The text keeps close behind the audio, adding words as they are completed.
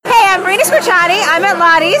Irina Squarciani. I'm at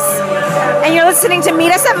Lottie's, and you're listening to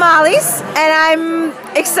Meet Us at Molly's, and I'm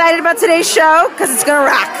excited about today's show because it's gonna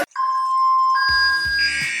rock.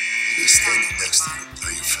 Me standing next to you,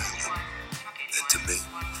 are you family? And to me,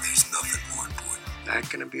 there's nothing more important. Not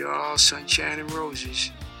gonna be all sunshine and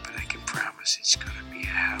roses, but I can promise it's gonna be a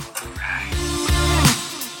hell of a ride.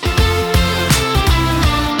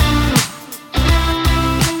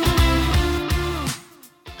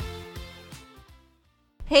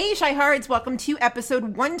 Hey, Shy-Hards, welcome to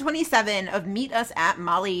episode 127 of Meet Us at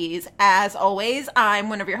Molly's. As always, I'm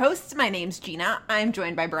one of your hosts. My name's Gina. I'm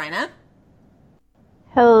joined by Bryna.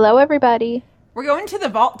 Hello, everybody. We're going to the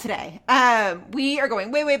vault today. We are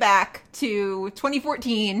going way, way back to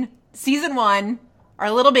 2014, season 1, our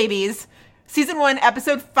little babies. Season 1,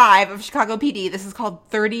 episode 5 of Chicago PD. This is called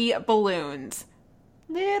 30 Balloons.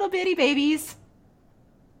 Little bitty babies.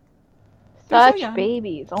 Such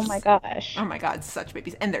babies. Oh my gosh. Oh my god, such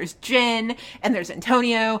babies. And there's Jen, and there's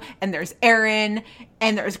Antonio, and there's Aaron,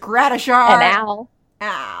 and there's Gratishar. And Al.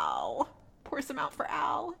 Al. Pour some out for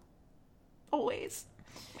Al. Always.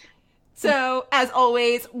 So, as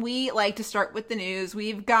always, we like to start with the news.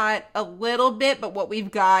 We've got a little bit, but what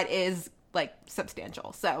we've got is, like,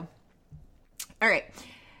 substantial. So, all right.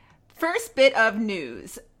 First bit of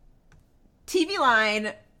news. TV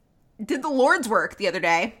Line did the Lord's work the other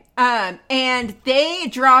day. And they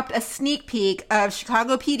dropped a sneak peek of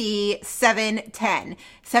Chicago PD 710.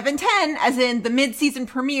 710 as in the mid-season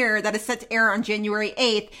premiere that is set to air on January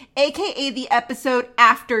 8th, aka the episode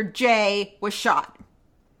after Jay was shot.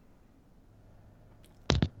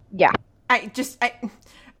 Yeah. I'm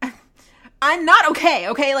not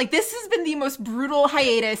okay? Like, this has been the most brutal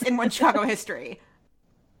hiatus in Chicago history.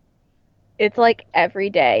 It's like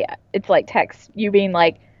every day. It's like text you being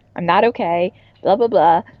like, I'm not okay, blah, blah,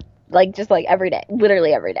 blah. Like, just like every day.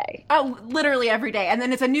 Literally every day. Oh, literally every day. And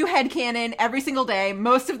then it's a new headcanon every single day.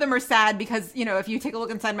 Most of them are sad because, you know, if you take a look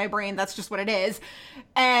inside my brain, that's just what it is.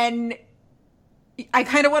 And I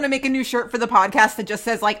kind of want to make a new shirt for the podcast that just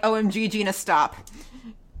says, like, OMG, Gina, stop.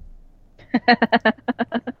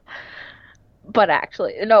 But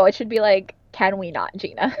actually, no, it should be like, can we not,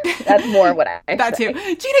 Gina? That's more what I That say. too.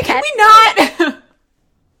 Gina, can we not?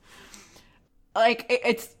 Like,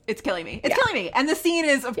 it's killing me. It's killing me. And the scene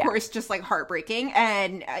is, of course, just, like, heartbreaking.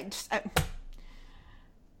 And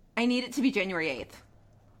I need it to be January 8th.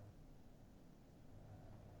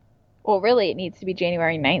 Well, really, it needs to be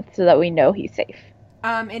January 9th so that we know he's safe.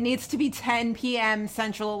 It needs to be 10 p.m.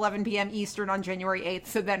 Central, 11 p.m. Eastern on January 8th,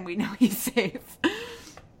 so then we know he's safe.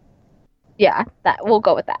 Yeah, we'll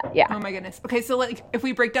go with that. Yeah. Oh my goodness. Okay, so, like, if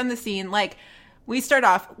we break down the scene, like, we start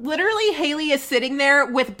off, literally Haley is sitting there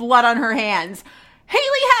with blood on her hands. Haley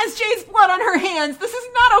has Jay's blood on her hands. This is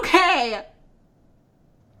not okay.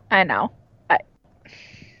 I know.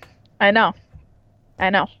 I know.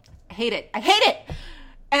 I hate it.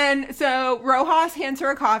 And so Rojas hands her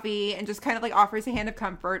a coffee and just kind of like offers a hand of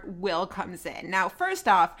comfort. Will comes in. Now, first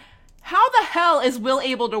off, how the hell is Will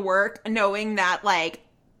able to work knowing that, like,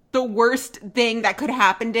 the worst thing that could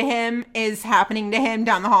happen to him is happening to him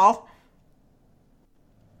down the hall?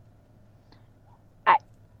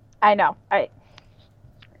 I know. I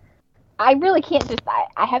really can't just...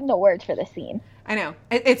 I have no words for this scene. I know.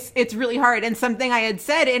 It's really hard. And something I had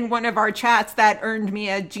said in one of our chats that earned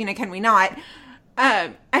me a Gina, can we not?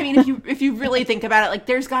 I mean, if you really think about it, like,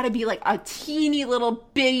 there's got to be, like, a teeny little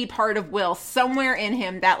bitty part of Will somewhere in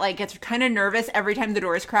him that, like, gets kind of nervous every time the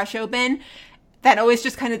doors crash open. That always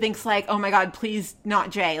just kind of thinks, like, oh my God, please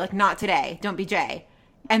not Jay. Like, not today. Don't be Jay.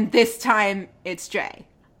 And this time, it's Jay.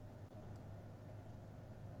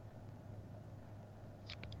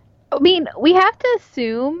 I mean, we have to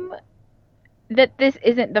assume that this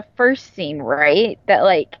isn't the first scene, right? That,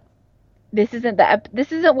 like, this isn't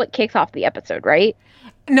what kicks off the episode, right?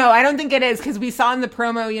 No, I don't think it is, because we saw in the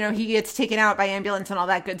promo, you know, he gets taken out by ambulance and all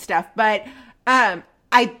that good stuff. But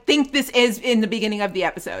I think this is in the beginning of the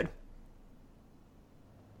episode.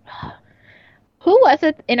 Who was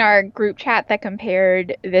it in our group chat that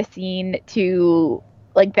compared this scene to,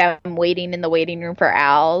 like, them waiting in the waiting room for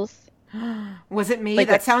Al's? Was it me? Like,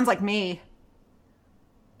 that sounds like me.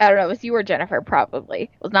 I don't know. It was you or Jennifer, probably.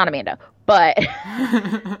 It was not Amanda. But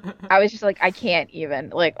I was just like, I can't even.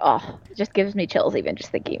 Like, oh, it just gives me chills even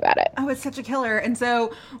just thinking about it. Oh, it's such a killer. And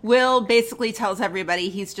so Will basically tells everybody,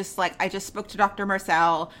 he's just like, I just spoke to Dr.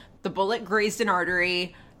 Marcel. The bullet grazed an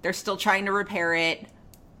artery. They're still trying to repair it.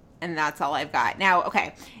 And that's all I've got. Now,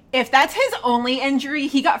 okay, if that's his only injury,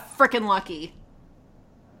 he got frickin' lucky.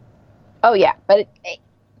 Oh, yeah. But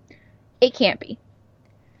it can't be.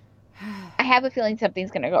 I have a feeling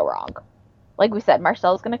something's going to go wrong. Like we said,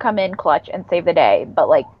 Marcel's going to come in clutch and save the day. But,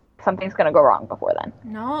 like, something's gonna go wrong before then.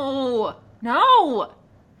 No. No.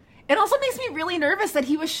 It also makes me really nervous that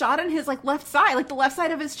he was shot in his, like, left side, like the left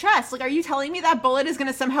side of his chest. Like, are you telling me that bullet is going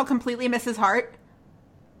to somehow completely miss his heart?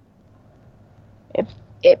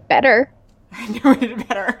 It better. I know it had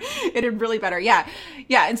better. It had really better. Yeah.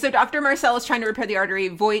 Yeah. And so Dr. Marcel is trying to repair the artery.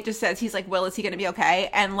 Voight just says, he's like, Will, is he going to be okay?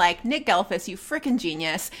 And like, Nick Gelfus, you freaking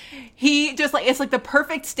genius. He just like, it's like the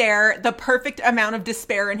perfect stare, the perfect amount of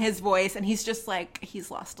despair in his voice. And he's just like,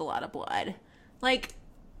 he's lost a lot of blood. Like,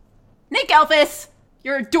 Nick Gelfus,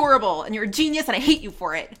 you're adorable and you're a genius and I hate you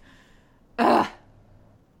for it. Ugh.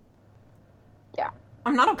 Yeah.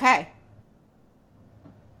 I'm not okay.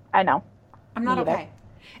 I know. I'm not Me either. okay.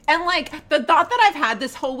 And, like, the thought that I've had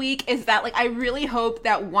this whole week is that, like, I really hope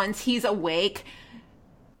that once he's awake,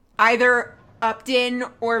 either Upton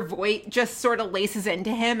or Voight just sort of laces into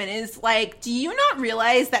him and is like, do you not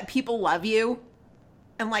realize that people love you?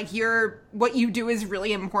 And, like, what you do is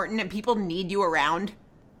really important and people need you around?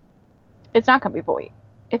 It's not gonna be Voight.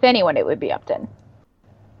 If anyone, it would be Upton.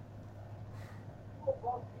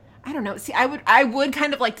 I don't know. See, I would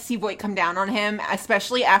kind of like to see Voight come down on him,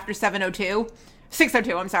 especially after 602,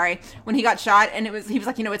 I'm sorry, when he got shot, and he was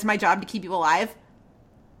like, it's my job to keep you alive.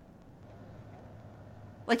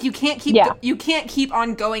 Like, you can't keep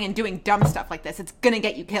on going and doing dumb stuff like this. It's gonna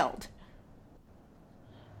get you killed.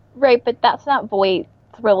 Right, but that's not Voight's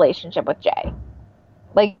relationship with Jay.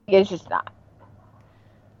 Like, it's just not.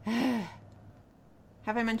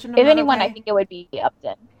 Have I mentioned? If anyone, I think it would be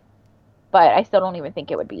Upton. But I still don't even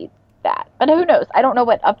think it would be that. But who knows? I don't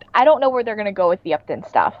know where they're gonna go with the Upton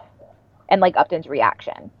stuff. And, like, Upton's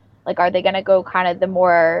reaction. Like, are they going to go kind of the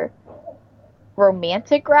more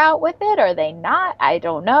romantic route with it? Or are they not? I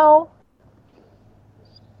don't know.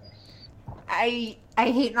 I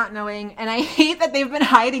hate not knowing. And I hate that they've been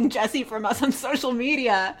hiding Jesse from us on social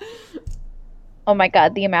media. Oh, my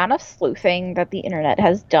God. The amount of sleuthing that the internet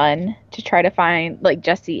has done to try to find, like,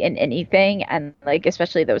 Jesse in anything. And, like,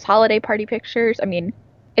 especially those holiday party pictures. I mean,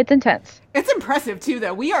 it's intense. It's impressive, too,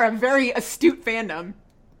 though. We are a very astute fandom.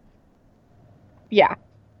 Yeah,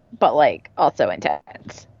 but, like, also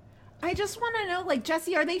intense. I just want to know, like,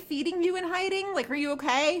 Jesse, are they feeding you in hiding? Like, are you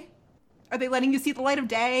okay? Are they letting you see the light of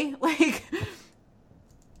day? Like...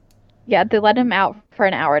 Yeah, they let him out for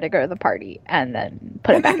an hour to go to the party and then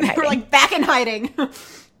put him back in hiding. They were, like, back in hiding.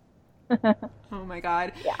 Oh, my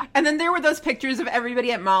God. Yeah. And then there were those pictures of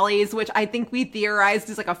everybody at Molly's, which I think we theorized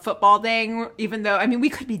is, like, a football thing, even though, I mean, we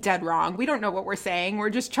could be dead wrong. We don't know what we're saying. We're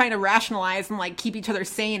just trying to rationalize and, like, keep each other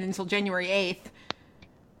sane until January 8th.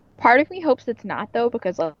 Part of me hopes it's not, though,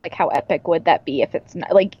 because, like, how epic would that be if it's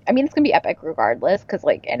not? Like, I mean, it's going to be epic regardless, because,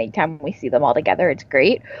 like, anytime we see them all together, it's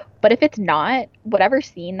great. But if it's not, whatever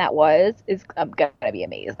scene that was is going to be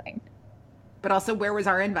amazing. But also, where was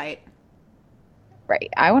our invite?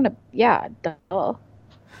 Right. I want to, yeah, duh.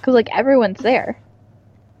 Because, like, everyone's there.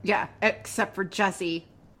 Yeah, except for Jesse.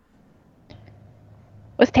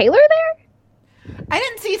 Was Taylor there? I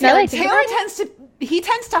didn't see Taylor. Taylor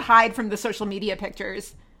tends to hide from the social media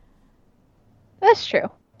pictures. That's true.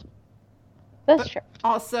 That's true.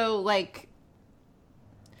 Also, like,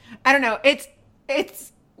 I don't know. It's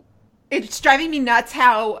driving me nuts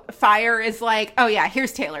how Fire is like, oh yeah,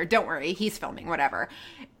 here's Taylor. Don't worry, he's filming, whatever.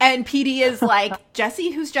 And PD is like, Jesse?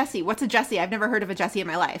 Who's Jesse? What's a Jesse? I've never heard of a Jesse in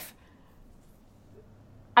my life.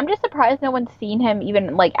 I'm just surprised no one's seen him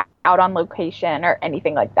even, like, out on location or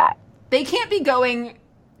anything like that. They can't be going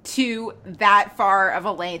to that far of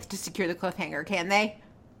a length to secure the cliffhanger, can they?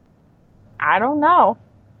 I don't know.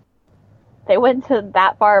 They went to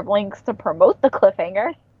that far of lengths to promote the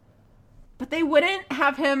cliffhanger. But they wouldn't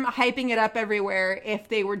have him hyping it up everywhere if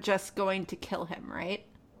they were just going to kill him, right?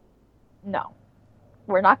 No.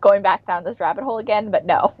 We're not going back down this rabbit hole again, but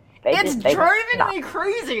no. It's driving me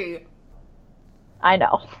crazy. I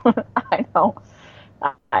know. I know.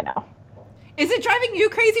 I know. Is it driving you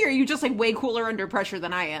crazy, or are you just, like, way cooler under pressure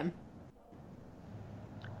than I am?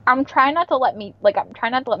 I'm trying not to let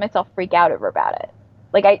myself freak out about it.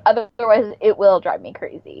 Like, otherwise it will drive me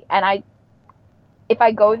crazy. And if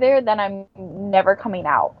I go there, then I'm never coming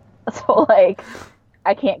out. So, like,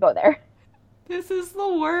 I can't go there. This is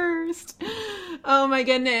the worst. Oh my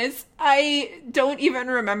goodness. I don't even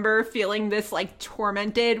remember feeling this, like,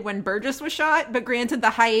 tormented when Burgess was shot, but granted, the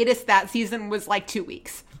hiatus that season was, like, 2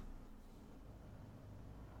 weeks.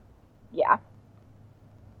 Yeah.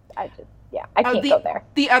 I can't go there.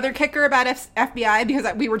 The other kicker about FBI,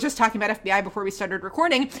 because we were just talking about FBI before we started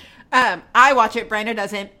recording, I watch it, Brenda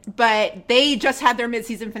doesn't, but they just had their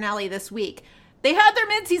mid-season finale this week. They had their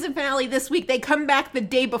mid-season finale this week. They come back the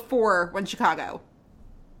day before when Chicago.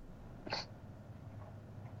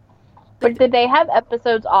 But did they have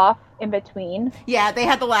episodes off in between? Yeah, they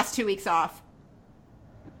had the last 2 weeks off.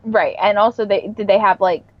 Right, and also did they have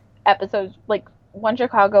like episodes like One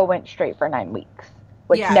Chicago went straight for 9 weeks,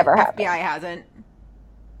 which never happened. FBI hasn't.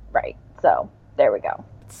 Right, so there we go.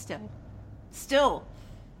 Still,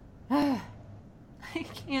 I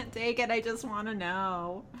can't take it. I just want to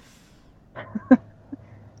know.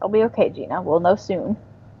 It'll be okay, Gina. We'll know soon.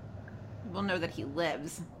 We'll know that he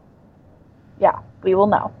lives. Yeah, we will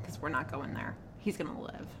know. Because we're not going there. He's going to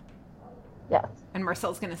live. Yes. And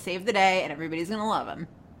Marcel's going to save the day, and everybody's going to love him.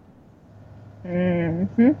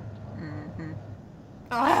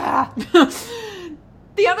 Ah!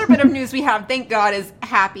 The other bit of news we have, thank God, is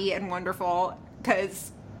happy and wonderful,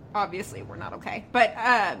 because obviously we're not okay. But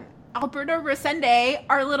Alberto Rosende,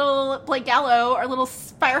 our little Blake Gallo, our little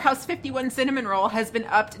Firehouse 51 cinnamon roll, has been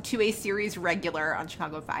upped to a series regular on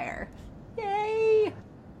Chicago Fire. Yay!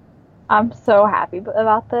 I'm so happy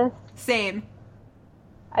about this. Same.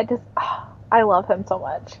 I love him so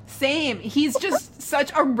much. Same. He's just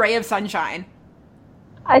such a ray of sunshine.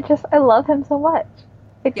 I love him so much.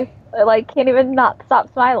 I like can't even not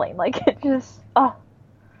stop smiling. Like it just I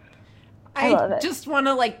love it. Just want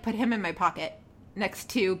to like put him in my pocket next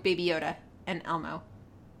to Baby Yoda and Elmo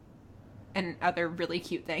and other really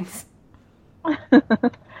cute things.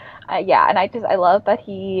 Yeah, and I love that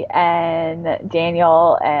he and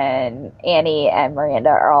Daniel and Annie and Miranda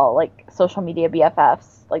are all like social media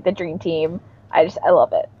BFFs, like the dream team. I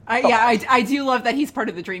love it. I do love that he's part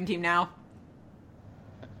of the dream team now.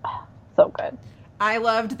 So good. I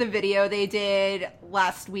loved the video they did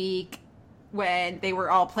last week when they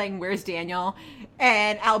were all playing Where's Daniel?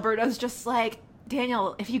 And Alberto's just like,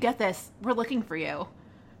 Daniel, if you get this, we're looking for you.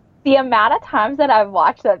 The amount of times that I've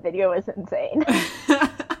watched that video is insane.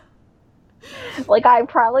 Like, I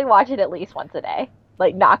probably watch it at least once a day.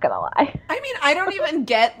 Like, not gonna lie. I mean, I don't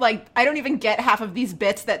even get half of these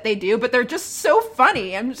bits that they do, but they're just so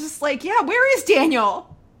funny. I'm just like, yeah, where is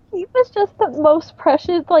Daniel? He was just the most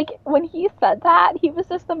precious, like, when he said that, he was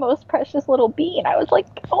just the most precious little bean. I was like,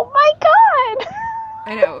 oh my god!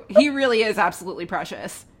 I know. He really is absolutely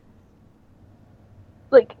precious.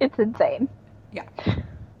 Like, it's insane. Yeah.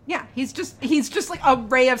 Yeah, he's just like a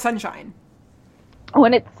ray of sunshine.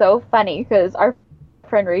 When it's so funny, because our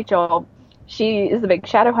friend Rachel, she is a big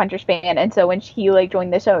Shadowhunters fan, and so when she, like,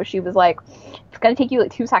 joined the show, she was like, it's gonna take you,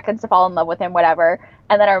 like, 2 seconds to fall in love with him, whatever.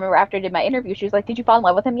 And then I remember after I did my interview, she was like, did you fall in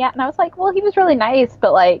love with him yet? And I was like, well, he was really nice,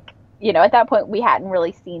 but, like, you know, at that point, we hadn't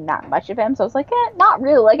really seen that much of him, so I was like, not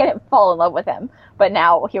really, like, I didn't fall in love with him. But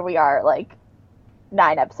now, here we are, like,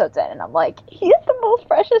 9 episodes in, and I'm like, he's the most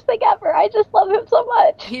precious thing ever. I just love him so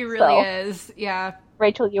much. He really is, yeah.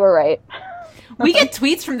 Rachel, you were right. We get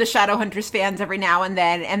tweets from the Shadowhunters fans every now and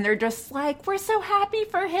then, and they're just like, we're so happy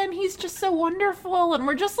for him. He's just so wonderful. And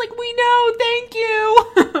we're just like, we know. Thank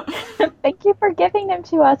you. Thank you for giving him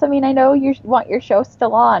to us. I mean, I know you want your show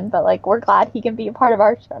still on, but, like, we're glad he can be a part of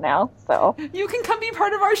our show now. So you can come be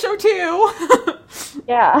part of our show, too.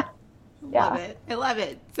 Yeah. Love it. I love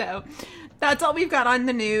it. So that's all we've got on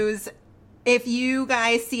the news. If you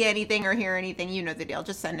guys see anything or hear anything, you know the deal.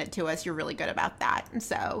 Just send it to us. You're really good about that. And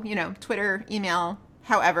so, you know, Twitter, email,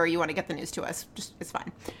 however you want to get the news to us. Just, it's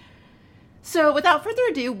fine. So without further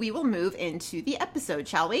ado, we will move into the episode,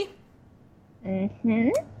 shall we? Mm-hmm.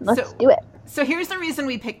 Let's do it. So here's the reason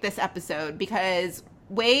we picked this episode, because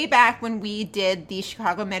way back when we did the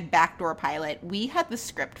Chicago Med Backdoor pilot, we had the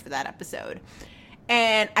script for that episode.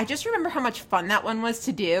 And I just remember how much fun that one was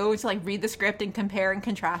to do, to, like, read the script and compare and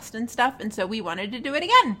contrast and stuff. And so we wanted to do it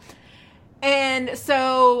again. And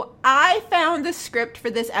so I found the script for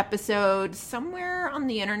this episode somewhere on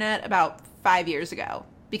the internet about 5 years ago.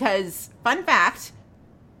 Because, fun fact,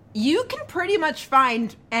 you can pretty much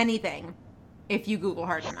find anything if you Google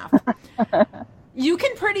hard enough. You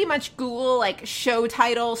can pretty much Google, like, show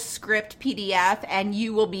title, script, PDF, and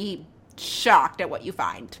you will be shocked at what you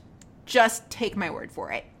find. Just take my word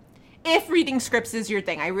for it. If reading scripts is your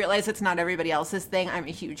thing. I realize it's not everybody else's thing. I'm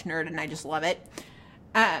a huge nerd and I just love it.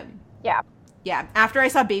 Yeah. Yeah. After I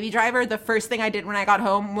saw Baby Driver, the first thing I did when I got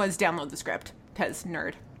home was download the script. Because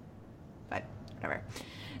nerd. But whatever.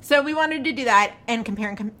 So we wanted to do that and compare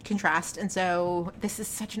and contrast. And so this is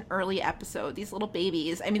such an early episode. These little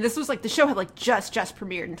babies. I mean, this was like, the show had like just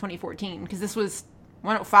premiered in 2014. Because this was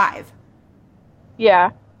 105. Yeah.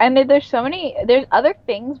 And there's other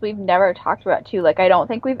things we've never talked about, too. Like, I don't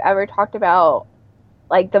think we've ever talked about,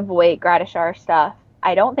 like, the Voight Gradishar stuff.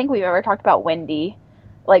 I don't think we've ever talked about Wendy.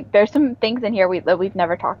 Like, there's some things in here that we've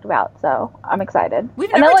never talked about, so I'm excited.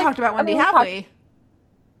 We've never talked about Wendy, have we?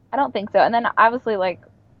 I don't think so. And then, obviously, like,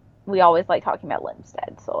 we always like talking about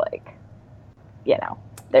Linstead, so, like, you know,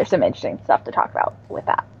 there's some interesting stuff to talk about with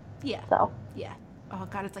that. Yeah. So. Yeah. Oh,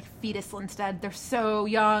 God, it's like fetus Lindstedt. They're so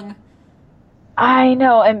young. I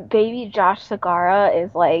know, and baby Josh Segarra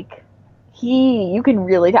is like, you can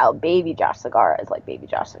really tell baby Josh Segarra is like baby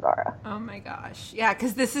Josh Segarra. Oh my gosh. Yeah,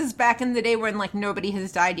 because this is back in the day when like nobody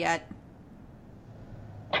has died yet.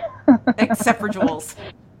 Except for Jules.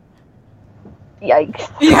 Yikes.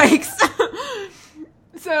 Yikes.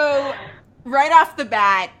 So, right off the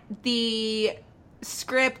bat, the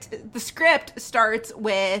script starts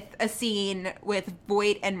with a scene with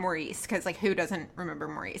Voight and Maurice, because like who doesn't remember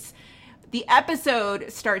Maurice? The episode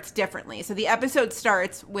starts differently. So the episode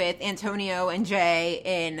starts with Antonio and Jay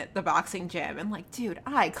in the boxing gym. And like, dude,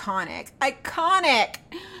 iconic.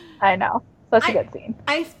 I know. Such a good scene.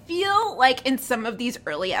 I feel like in some of these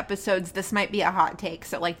early episodes, this might be a hot take.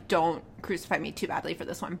 So like, don't crucify me too badly for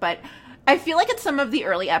this one. But I feel like in some of the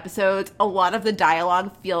early episodes, a lot of the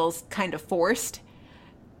dialogue feels kind of forced.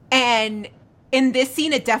 And in this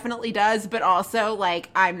scene, it definitely does, but also, like,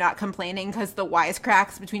 I'm not complaining because the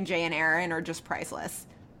wisecracks between Jay and Aaron are just priceless.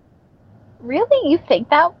 Really? You think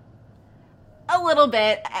that? A little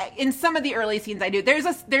bit. In some of the early scenes I do. There's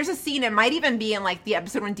a scene, it might even be in, like, the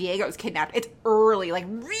episode when Diego was kidnapped. It's early, like,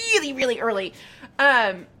 really, really early.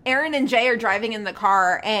 Aaron and Jay are driving in the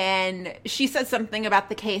car, and she says something about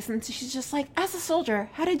the case, and she's just like, as a soldier,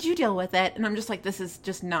 how did you deal with it? And I'm just like, this is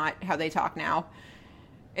just not how they talk now.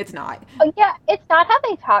 It's not. Oh, yeah, it's not how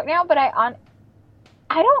they talk now, but I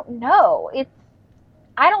don't know.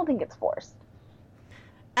 I don't think it's forced.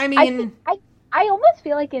 I mean, I almost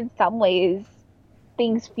feel like in some ways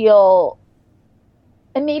things feel,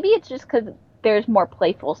 and maybe it's just because there's more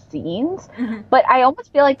playful scenes, but I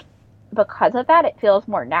almost feel like because of that, it feels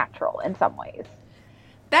more natural in some ways.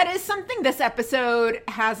 That is something this episode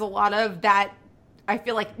has a lot of that. I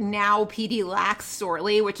feel like now PD lacks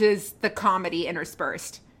sorely, which is the comedy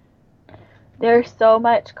interspersed. There's so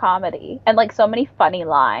much comedy and like so many funny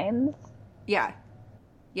lines. Yeah.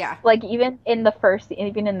 Yeah. Like even in this first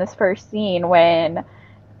scene when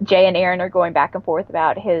Jay and Aaron are going back and forth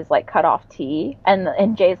about his like cut off tee,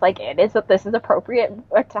 and Jay's like, this is appropriate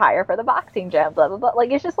attire for the boxing gym, blah blah blah.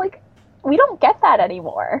 Like it's just like we don't get that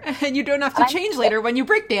anymore. And you don't have to change later when you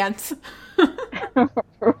break dance.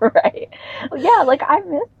 Right. Yeah, like I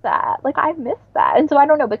miss that. And so I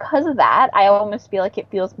don't know, because of that, I almost feel like it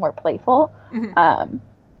feels more playful.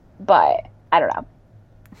 But I don't know.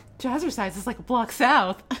 Jazzercise is like a block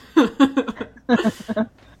south.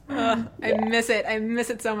 I miss it. I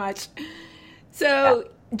miss it so much. So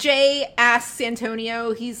Jay asks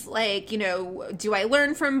Antonio, he's like, do I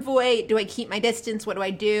learn from Voight? Do I keep my distance? What do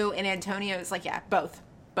I do? And Antonio is like, yeah, both.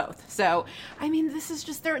 So, I mean, this is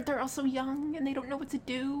just, they're also young and they don't know what to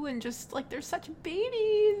do and just like, they're such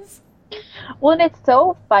babies. Well, and it's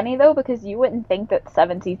so funny though, because you wouldn't think that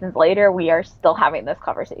 7 seasons later, we are still having this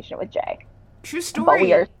conversation with Jay. True story. But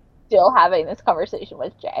we are still having this conversation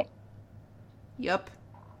with Jay. Yup.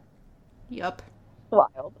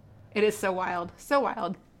 Wild. It is so wild. So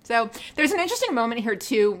wild. So there's an interesting moment here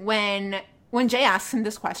too when Jay asks him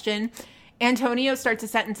this question, Antonio starts a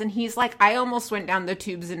sentence and he's like, I almost went down the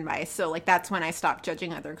tubes in Vice, so like that's when I stopped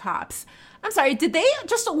judging other cops. I'm sorry, did they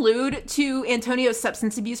just allude to Antonio's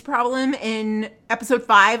substance abuse problem in episode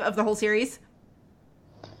 5 of the whole series?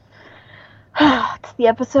 It's the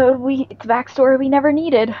episode it's backstory we never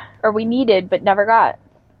needed, or we needed but never got.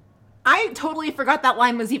 I totally forgot that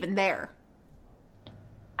line was even there.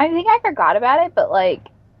 I think I forgot about it, but like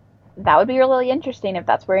that would be really interesting if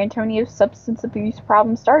that's where Antonio's substance abuse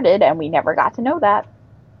problem started, and we never got to know that.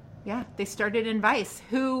 Yeah, they started in Vice.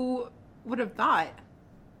 Who would have thought?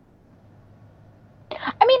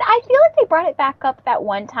 I mean, I feel like they brought it back up that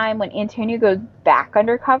one time when Antonio goes back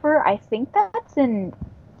undercover. I think that's in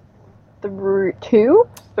 2,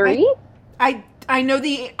 3. I know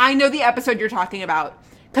the episode you're talking about,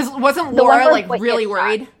 because wasn't Laura like really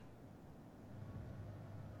worried?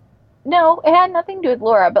 No, it had nothing to do with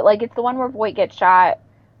Laura, but like it's the one where Voight gets shot,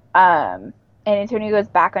 and Antonio goes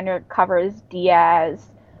back undercover as Diaz,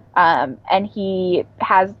 and he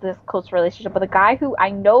has this close relationship with a guy who I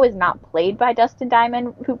know is not played by Dustin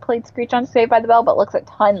Diamond, who played Screech on Saved by the Bell, but looks a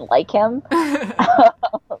ton like him. And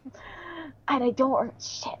I don't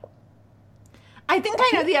shit. I think I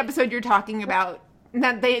know the episode you're talking about.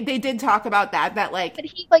 That they did talk about that like. But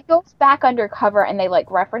he like goes back undercover, and they like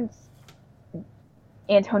reference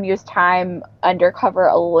Antonio's time undercover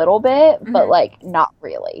a little bit, but like not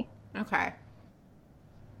really. Okay.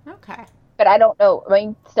 But I don't know. I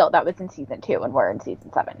mean, still, that was in season 2, and we're in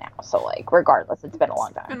season 7 now. So like, regardless, it's been a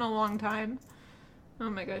long time. It's been a long time. Oh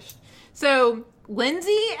my gosh. So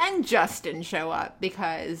Lindsay and Justin show up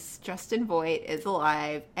because Justin Voight is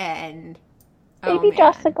alive and Baby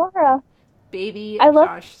Josh Segarra. Baby I love-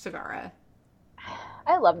 Josh Segarra.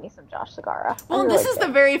 I love me some Josh Segarra. Well, this is the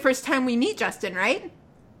very first time we meet Justin, right?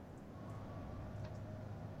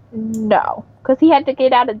 No, because he had to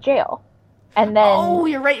get out of jail. And then... Oh,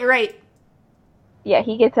 you're right. Yeah,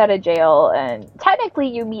 he gets out of jail, and technically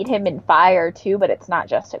you meet him in Fire, too, but it's not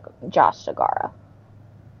just Josh Segarra.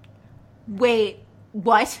 Wait,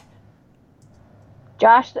 what?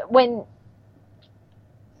 Josh, when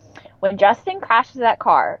Justin crashes that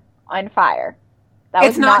car on Fire, that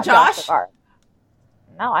It's was not Josh? Segarra.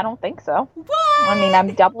 No, I don't think so. What? I mean,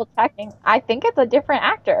 I'm double checking. I think it's a different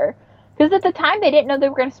actor. Because at the time, they didn't know they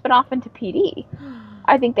were going to spin off into PD.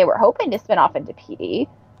 I think they were hoping to spin off into PD,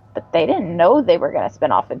 but they didn't know they were going to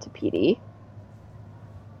spin off into PD.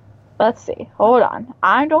 Let's see. Hold on.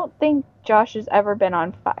 I don't think Josh has ever been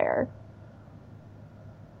on Fire.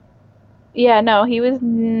 Yeah, no, he was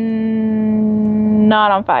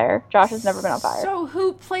not on Fire. Josh has never been on Fire. So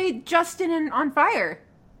who played Justin on Fire?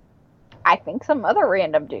 I think some other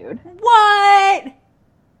random dude. What?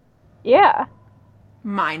 Yeah.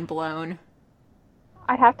 Mind blown.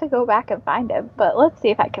 I'd have to go back and find him, but let's see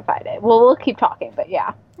if I can find it. Well, we'll keep talking, but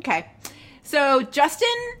yeah. Okay. So Justin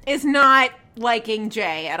is not liking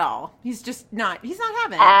Jay at all. He's just not. He's not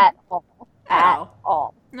having it. At all. At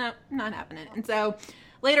all. No, not having it. And so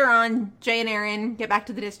later on, Jay and Aaron get back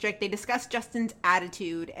to the district. They discuss Justin's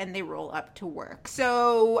attitude and they roll up to work.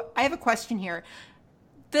 So I have a question here.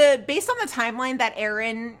 Based on the timeline that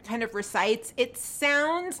Aaron kind of recites, it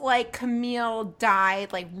sounds like Camille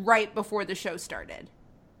died like right before the show started.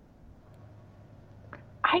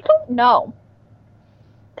 I don't know.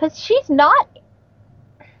 Because she's not...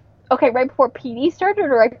 Okay, right before PD started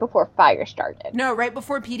or right before Fire started? No, right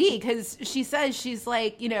before PD, because she says she's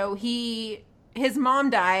like, his mom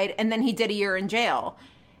died and then he did a year in jail.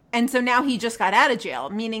 And so now he just got out of jail,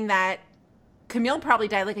 meaning that Camille probably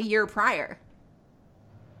died like a year prior.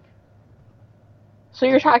 So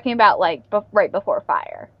you're talking about like right before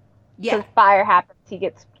Fire? Yeah. So Fire happens, he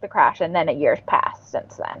gets the crash, and then a year's passed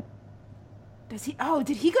since then. Does he? Oh,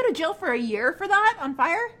 did he go to jail for a year for that on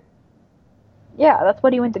Fire? Yeah, that's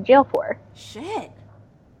what he went to jail for. Shit.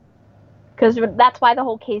 Because that's why the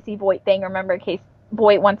whole Casey Voight thing, remember,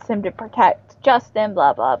 Voight wants him to protect Justin,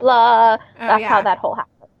 blah, blah, blah. That's how that whole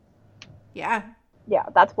happened. Yeah. Yeah,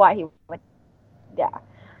 that's why he went. Yeah.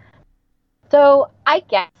 So, I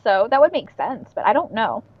guess so. That would make sense, but I don't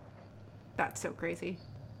know. That's so crazy.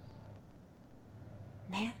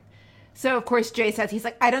 Man. So, of course, Jay says, he's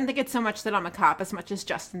like, I don't think it's so much that I'm a cop as much as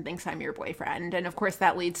Justin thinks I'm your boyfriend. And, of course,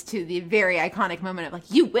 that leads to the very iconic moment of,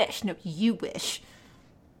 like, you wish. No, you wish.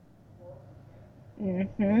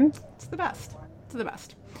 Mm-hmm. It's the best. It's the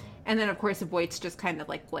best. And then, of course, Voight's just kind of,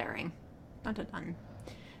 like, glaring. Dun, dun, dun.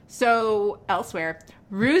 So, elsewhere,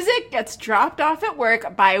 Ruzek gets dropped off at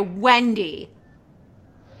work by Wendy.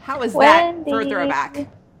 How is that for a throwback?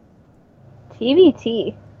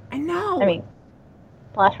 TBT. I know. I mean,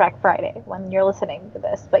 Flashback Friday when you're listening to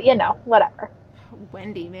this, but whatever.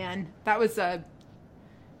 Wendy, man. That was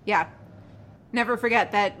yeah. Never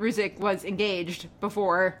forget that Ruzek was engaged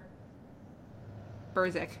before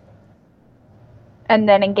Burzek. And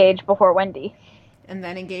then engaged before Wendy. And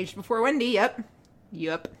then engaged before Wendy,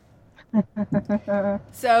 yep.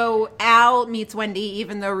 So Al meets Wendy,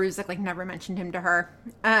 even though Ruzek never mentioned him to her,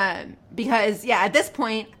 because at this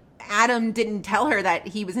point Adam didn't tell her that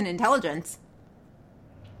he was in intelligence.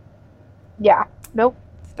 Yeah, nope,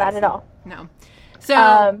 not at all. No.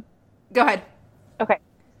 So go ahead. Okay.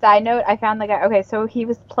 Side note: I found the guy. Okay, so he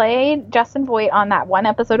was played Justin Voight on that one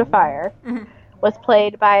episode of Fire. Mm-hmm. Was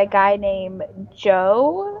played by a guy named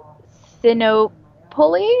Joe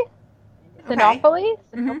Sinopoli. Sinopoli?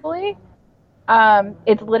 Sinopoli?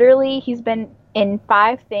 It's literally, he's been in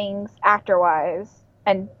 5 things actor-wise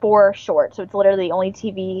and 4 short, so it's literally the only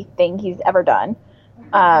TV thing he's ever done.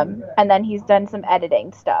 And then he's done some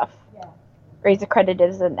editing stuff. Or he's accredited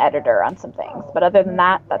as an editor on some things. But other than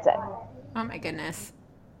that, that's it. Oh my goodness.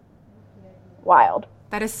 Wild.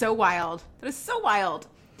 That is so wild. That is so wild.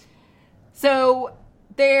 So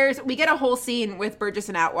we get a whole scene with Burgess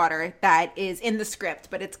and Atwater that is in the script,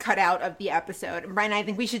 but it's cut out of the episode. And Brian, I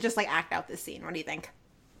think we should just act out this scene. What do you think?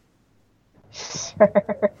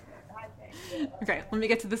 Sure. Okay, let me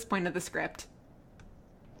get to this point of the script.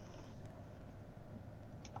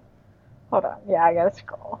 Hold on. Yeah, I gotta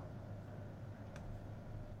scroll.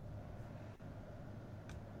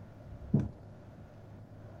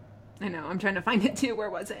 I know, I'm trying to find it too. Where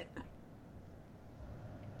was it?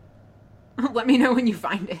 Let me know when you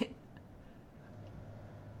find it.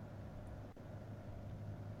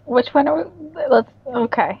 Which one are we? Let's.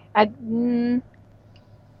 Okay.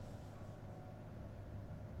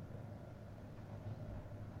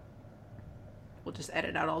 We'll just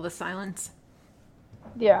edit out all the silence.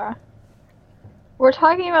 Yeah. We're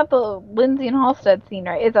talking about the Lindsay and Halstead scene,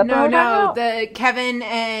 right? Is that the No, one we're no, talking about? the Kevin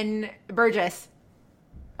and Burgess.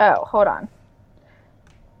 Oh, hold on.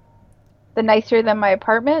 The nicer than my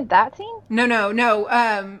apartment, that scene?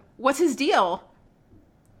 No. What's his deal?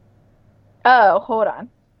 Oh, hold on.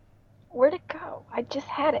 Where'd it go? I just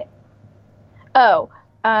had it. Oh,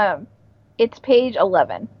 it's page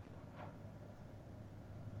 11.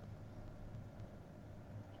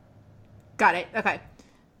 Got it. Okay.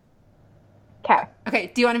 Okay.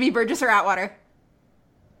 Okay. Do you want to be Burgess or Atwater?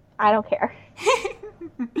 I don't care.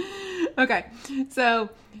 Okay. So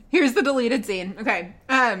here's the deleted scene. Okay.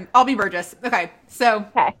 I'll be Burgess. Okay. So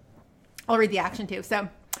Okay. I'll read the action too. So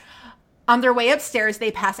on their way upstairs,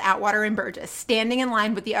 they pass Atwater and Burgess, standing in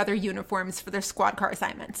line with the other uniforms for their squad car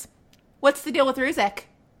assignments. What's the deal with Ruzek?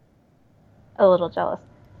 A little jealous.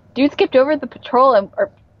 Dude skipped over patrol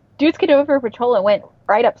and went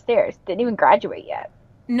right upstairs. Didn't even graduate yet.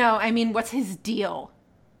 No, I mean, what's his deal?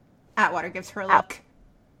 Atwater gives her a look.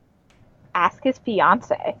 Ask his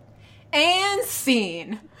fiance. And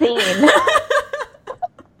scene. Scene.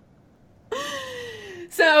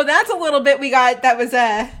 So that's a little bit we got that was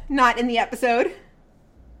not in the episode.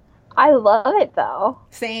 I love it though.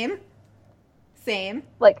 Same.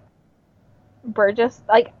 Like Burgess,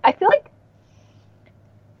 like I feel like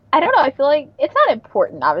I don't know, I feel like it's not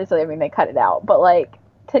important, obviously. I mean they cut it out, but like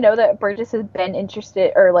to know that Burgess has been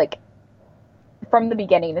interested or like from the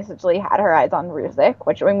beginning essentially had her eyes on Ruzek,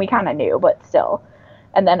 which I mean we kinda knew, but still.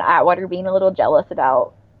 And then Atwater being a little jealous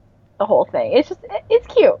about the whole thing. It's just it's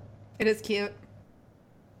cute. It is cute.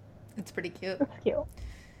 It's pretty cute. It's cute.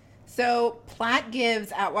 So Platt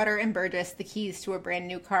gives Atwater and Burgess the keys to a brand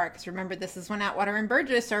new car. Because remember, this is when Atwater and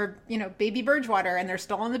Burgess are, baby Burgewater, and they're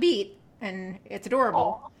still on the beat. And it's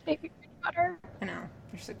adorable. Aw, baby Burgewater. I know.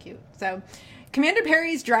 They're so cute. So Commander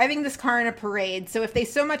Perry's driving this car in a parade. So if they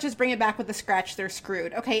so much as bring it back with a scratch, they're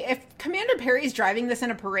screwed. Okay, if Commander Perry's driving this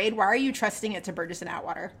in a parade, why are you trusting it to Burgess and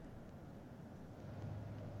Atwater?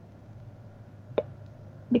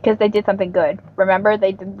 Because they did something good. Remember,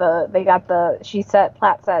 they did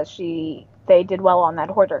Platt says they did well on that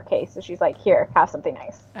hoarder case. So she's like, here, have something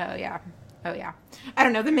nice. Oh, yeah. I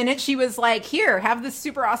don't know. The minute she was like, here, have this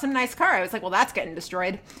super awesome, nice car, I was like, well, that's getting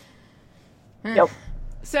destroyed. Nope.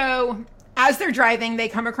 So as they're driving, they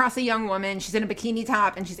come across a young woman. She's in a bikini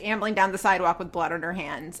top and she's ambling down the sidewalk with blood on her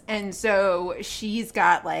hands. And so she's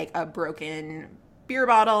got like a broken beer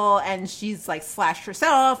bottle and she's like slashed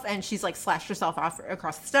herself and she's like slashed herself off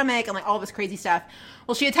across the stomach and like all this crazy stuff.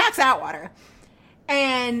 Well, she attacks Atwater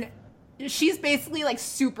and she's basically like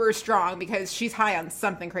super strong because she's high on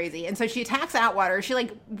something crazy. And so she attacks Atwater. She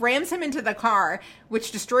like rams him into the car,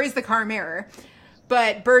 which destroys the car mirror.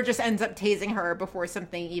 But Burgess ends up tasing her before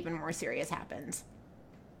something even more serious happens.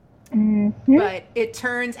 Mm-hmm. But it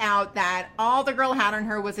turns out that all the girl had on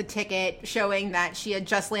her was a ticket showing that she had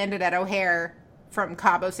just landed at O'Hare from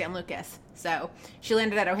Cabo San Lucas. So she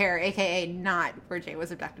landed at O'Hare, aka not where Jay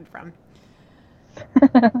was abducted from.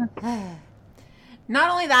 Not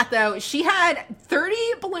only that, though, she had 30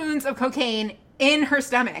 balloons of cocaine in her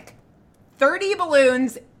stomach. 30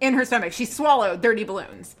 balloons in her stomach. She swallowed 30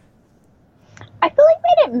 balloons. I feel like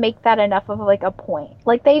they didn't make that enough of like a point.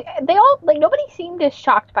 Like they all like nobody seemed as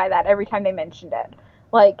shocked by that every time they mentioned it.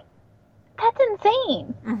 Like that's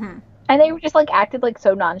insane. Mm-hmm. And they were just like acted like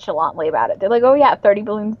so nonchalantly about it. They're like, oh yeah, 30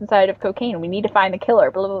 balloons inside of cocaine. We need to find the killer.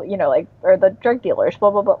 Blah blah. Like or the drug dealers. Blah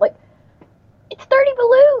blah blah. Like it's 30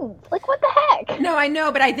 balloons. Like what the heck? No, I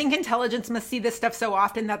know, but I think intelligence must see this stuff so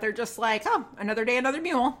often that they're just like, oh, another day, another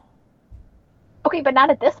mule. Okay, but not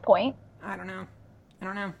at this point. I don't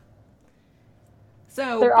know.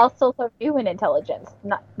 So They're also so new in intelligence.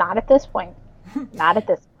 Not at this point. Not at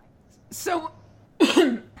this point. So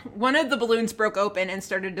one of the balloons broke open and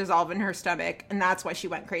started dissolving her stomach, and that's why she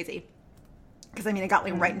went crazy. Because, I mean, it got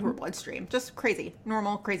like right into her bloodstream. Just crazy.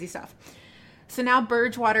 Normal, crazy stuff. So now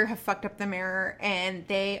Burgewater have fucked up the mirror, and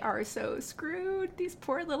they are so screwed. These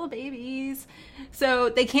poor little babies. So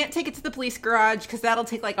they can't take it to the police garage because that'll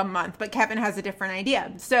take like a month. But Kevin has a different idea.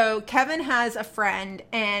 So Kevin has a friend,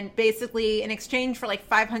 and basically in exchange for like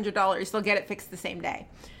 $500, they'll get it fixed the same day.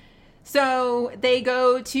 So they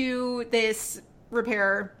go to this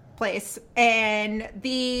repair place, and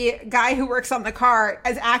the guy who works on the car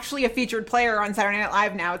is actually a featured player on Saturday Night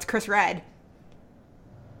Live now. It's Chris Redd.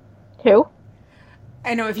 Who?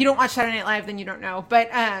 I know if you don't watch Saturday Night Live, then you don't know. But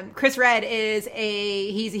Chris Redd is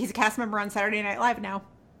he's a cast member on Saturday Night Live now.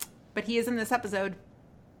 But he is in this episode.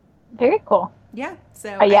 Very cool. Yeah.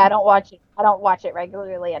 So Yeah, I don't watch it. I don't watch it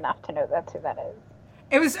regularly enough to know that's who that is.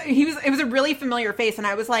 it was a really familiar face, and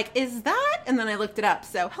I was like, is that? And then I looked it up.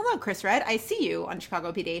 So hello, Chris Red. I see you on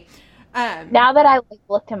Chicago PD. Now that I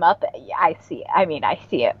looked him up, yeah, I see it. I mean, I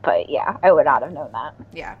see it, but yeah, I would not have known that.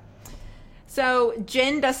 Yeah. So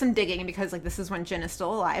Jin does some digging because like this is when Jin is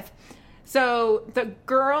still alive. So the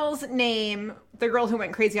girl's name, the girl who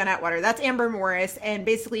went crazy on Atwater, that's Amber Morris, and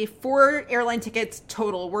basically 4 airline tickets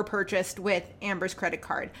total were purchased with Amber's credit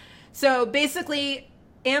card. So basically,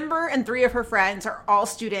 Amber and 3 of her friends are all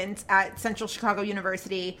students at Central Chicago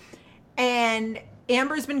University, and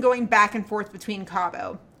Amber's been going back and forth between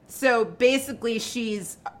Cabo. So basically,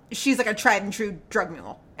 she's like a tried and true drug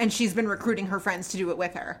mule, and she's been recruiting her friends to do it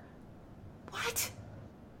with her. What?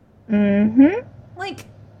 Mm-hmm. Like,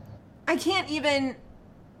 I can't even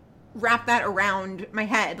wrap that around my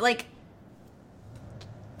head. Like,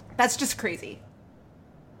 that's just crazy.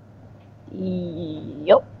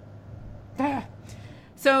 Yep. Ugh.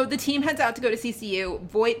 So the team heads out to go to CCU.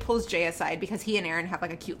 Voight pulls Jay aside because he and Aaron have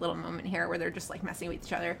like a cute little moment here where they're just like messing with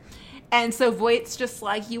each other. And so Voight's just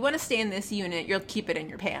like, you want to stay in this unit, you'll keep it in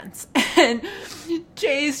your pants. And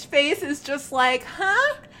Jay's face is just like,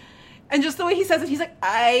 huh? And just the way he says it, he's like,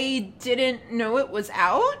 I didn't know it was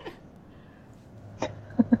out.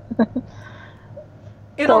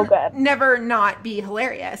 It'll good. never not be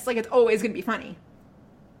hilarious. Like, it's always going to be funny.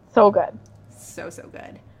 So good. So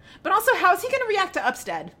good. But also, how is he going to react to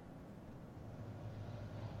Upstead?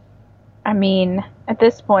 I mean, at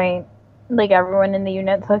this point, like, everyone in the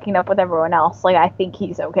unit's hooking up with everyone else. Like, I think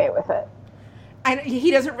he's okay with it.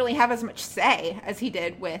 He doesn't really have as much say as he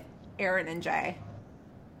did with Aaron and Jay.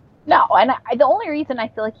 No, and the only reason I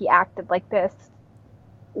feel like he acted like this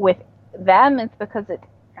with them is because it's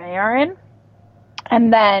Aaron.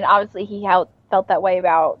 And then, obviously, he felt that way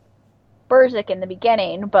about Burzek in the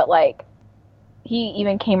beginning, but, like, he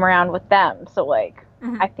even came around with them. So, like,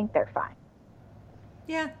 I think they're fine.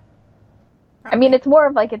 Yeah. I mean, it's more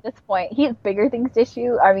of, like, at this point, he has bigger things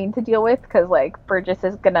to deal with, because, like, Burgess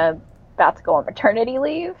is about to go on maternity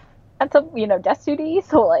leave and some, desk duty,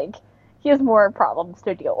 so, like, he has more problems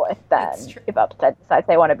to deal with than if Upstead decides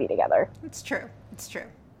they want to be together. It's true.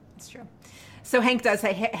 So Hank does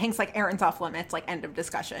say, Hank's like, Aaron's off limits, like, end of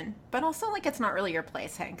discussion. But also, like, it's not really your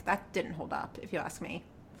place, Hank. That didn't hold up, if you ask me.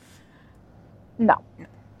 No.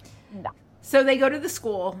 So they go to the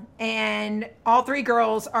school, and all 3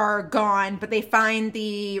 girls are gone, but they find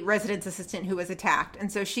the residence assistant who was attacked.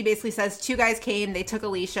 And so she basically says 2 guys came, they took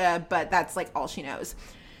Alicia, but that's, like, all she knows.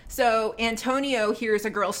 So Antonio hears a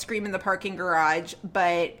girl scream in the parking garage,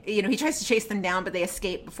 but, he tries to chase them down, but they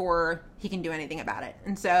escape before he can do anything about it.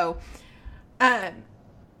 And so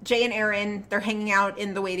Jay and Aaron, they're hanging out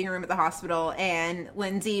in the waiting room at the hospital, and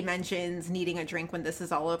Lindsay mentions needing a drink when this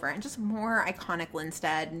is all over. And just more iconic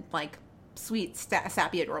Linstead, like, sweet,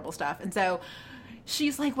 sappy, adorable stuff. And so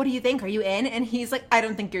she's like, what do you think? Are you in? And he's like, I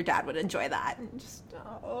don't think your dad would enjoy that. And just,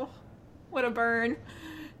 oh, what a burn.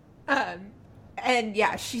 And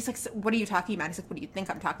yeah, she's like, so what are you talking about? He's like, what do you think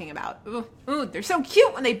I'm talking about? Ooh, they're so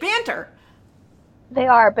cute when they banter. They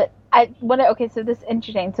are, but so this is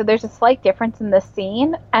interesting. So there's a slight difference in the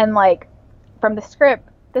scene, and, like, from the script,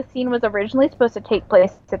 the scene was originally supposed to take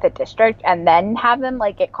place at the district and then have them,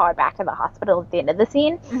 like, get called back to the hospital at the end of the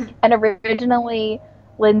scene. Mm-hmm. And originally,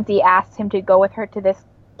 Lindsay asked him to go with her to this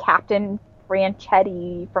Captain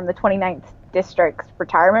Franchetti from the 29th District's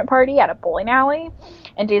retirement party at a bowling alley.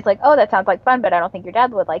 And Jay's like, oh, that sounds like fun, but I don't think your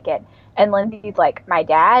dad would like it. And Lindsay's like, my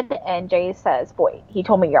dad? And Jay says, boy, he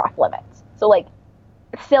told me you're off limits. So, like,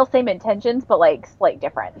 still same intentions, but, like, slight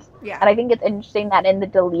difference. Yeah. And I think it's interesting that in the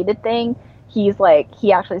deleted thing, he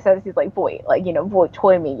actually says, Voight, like, Voight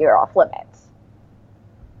told me you're off limits.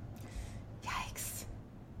 Yikes.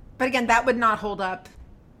 But again, that would not hold up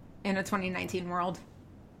in a 2019 world.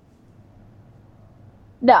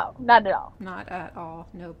 No, not at all. Not at all.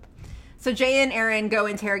 Nope. So Jay and Aaron go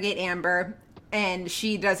interrogate Amber, and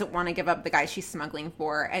she doesn't want to give up the guy she's smuggling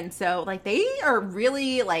for. And so, like, they are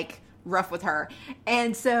really, like, rough with her.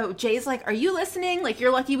 And so Jay's like, are you listening? Like,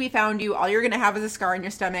 you're lucky we found you. All you're going to have is a scar on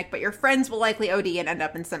your stomach, but your friends will likely OD and end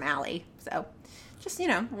up in some alley. So just,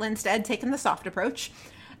 Linstead taking the soft approach.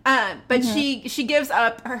 But she gives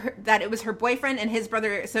up that it was her boyfriend and his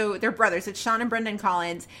brother. So they're brothers. It's Sean and Brendan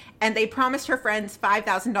Collins. And they promised her friends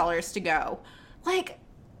 $5,000 to go. Like,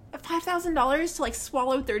 $5,000 to, like,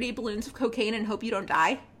 swallow 30 balloons of cocaine and hope you don't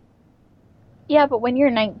die? Yeah, but when you're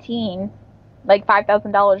 19, like,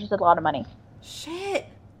 $5,000 is a lot of money. Shit.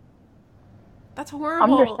 That's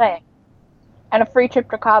horrible. I'm just saying. And a free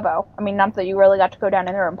trip to Cabo. I mean, not that you really got to go down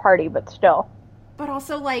in there and party, but still. But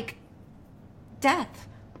also, like, death.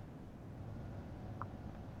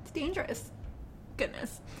 That's dangerous.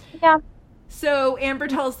 Goodness. Yeah. So Amber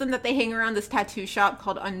tells them that they hang around this tattoo shop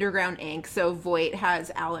called Underground Ink. So Voight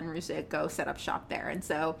has Al and Ruzek go set up shop there. And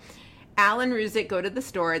so Al and Ruzek go to the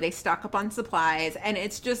store. They stock up on supplies. And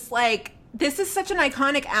it's just like, this is such an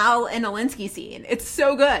iconic Al and Alinsky scene. It's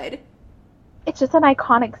so good. It's just an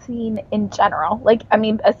iconic scene in general. Like, I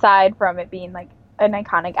mean, aside from it being like an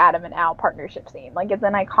iconic Adam and Al partnership scene, like it's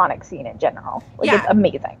an iconic scene in general. Like, it's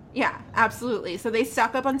amazing. Yeah, absolutely. So they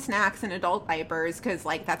stock up on snacks and adult diapers because,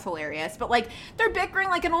 like, that's hilarious. But, like, they're bickering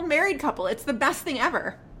like an old married couple. It's the best thing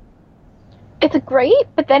ever. It's great,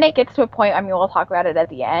 but then it gets to a point, I mean, we'll talk about it at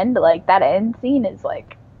the end. Like, that end scene is,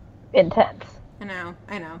 like, intense. I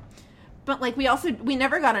know. But, like, we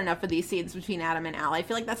never got enough of these scenes between Adam and Al. I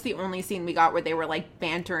feel like that's the only scene we got where they were, like,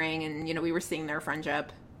 bantering and, you know, we were seeing their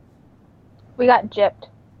friendship. We got gypped.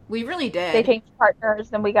 We really did. They changed partners,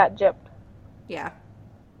 then we got gypped. Yeah,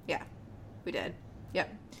 we did.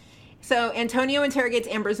 Yep. So Antonio interrogates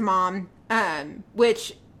Amber's mom,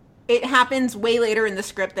 which it happens way later in the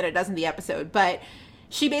script than it does in the episode. But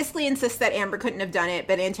she basically insists that Amber couldn't have done it,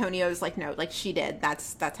 but Antonio's like, no, like she did.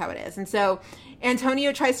 That's how it is. And so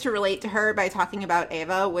Antonio tries to relate to her by talking about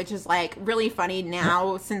Ava, which is like really funny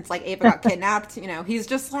now since like Ava got kidnapped. You know, he's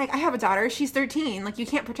just like, I have a daughter. She's 13. Like, you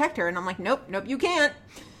can't protect her. And I'm like, nope, you can't.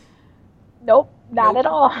 Nope, not at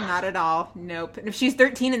all. Not at all. Nope. And if she's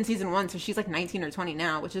 13 in season 1, so she's like 19 or 20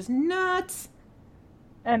 now, which is nuts.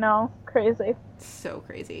 I know. Crazy. So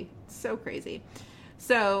crazy.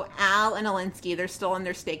 So Al and Alinsky, they're still on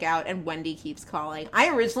their stakeout, and Wendy keeps calling. I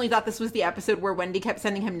originally thought this was the episode where Wendy kept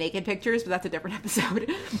sending him naked pictures, but that's a different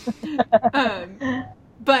episode.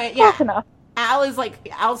 But yeah, Close enough.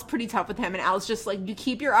 Al's pretty tough with him, and Al's just like, you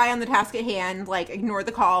keep your eye on the task at hand, like, ignore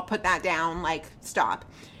the call, put that down, like, stop.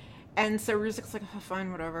 And so Ruzek's like, oh,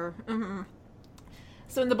 fine, whatever. Mm-hmm.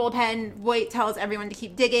 So in the bullpen, Voight tells everyone to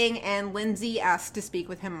keep digging, and Lindsay asks to speak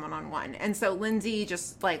with him one-on-one. And so Lindsay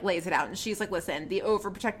just, like, lays it out, and she's like, listen, the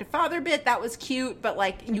overprotective father bit, that was cute, but,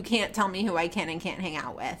 like, you can't tell me who I can and can't hang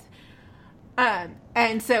out with.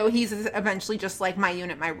 And so he's eventually just like, my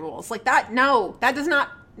unit, my rules. Like, that does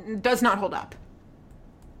not hold up.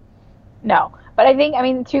 No. But I think, I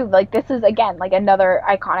mean, too, like, this is, again, like, another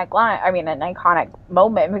iconic line, I mean, an iconic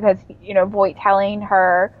moment, because, you know, Voight telling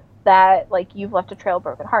her that, like, you've left a trail of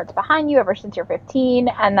broken hearts behind you ever since you're 15,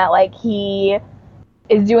 and that, like, he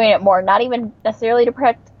is doing it more, not even necessarily to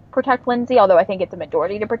protect Lindsay, although I think it's a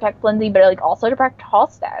majority to protect Lindsay, but, like, also to protect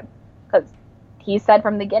Halstead, because he said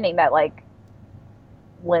from the beginning that, like,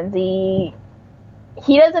 Lindsay,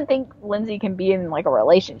 he doesn't think Lindsay can be in, like, a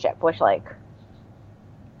relationship, which, like,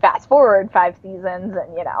 fast forward 5 seasons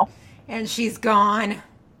and, you know. And she's gone.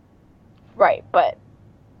 Right, but,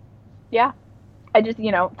 yeah. I just,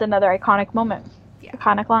 you know, it's another iconic moment. Yeah.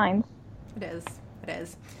 Iconic lines. It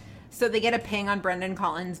is. So they get a ping on Brendan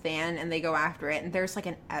Collins' van, and they go after it, and there's, like,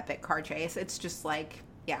 an epic car chase. It's just, like,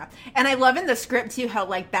 yeah. And I love in the script, too, how,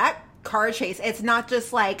 like, that car chase, it's not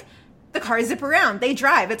just, like, the cars zip around, they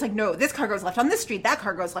drive. It's like, no, this car goes left on this street, that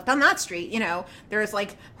car goes left on that street. You know, there's,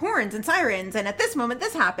 like, horns and sirens, and at this moment,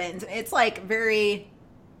 this happens. It's, like, very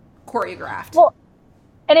choreographed. Well,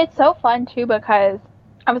 and it's so fun, too, because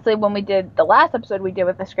obviously when we did the last episode we did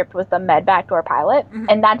with the script was the Med Backdoor pilot,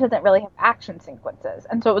 and that doesn't really have action sequences.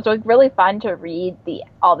 And so it was, like, really fun to read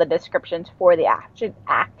all the descriptions for the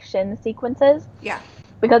action sequences. Yeah.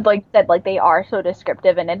 Because, like you said, like, they are so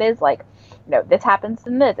descriptive, and it is, like, you know, this happens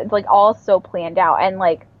in this. It's, like, all so planned out, and,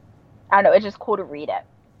 like, I don't know, it's just cool to read it.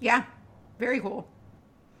 Yeah. Very cool.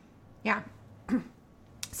 Yeah.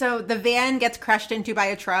 So the van gets crushed into by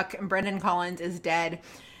a truck, and Brendan Collins is dead.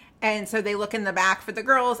 And so they look in the back for the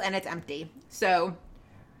girls, and it's empty. So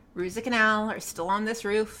Ruzek and Al are still on this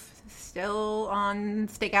roof, still on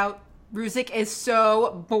stakeout. Ruzek is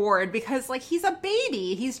so bored because, like, he's a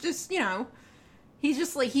baby. He's just, you know, he's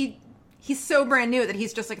just like, he's so brand new that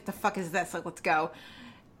he's just like, what the fuck is this? Like, let's go.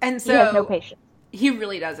 And so he has no patience. He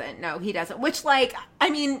really doesn't. No, he doesn't. Which, like,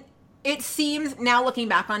 I mean, it seems, now looking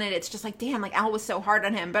back on it, it's just like, damn, like, Al was so hard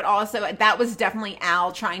on him. But also, that was definitely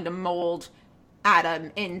Al trying to mold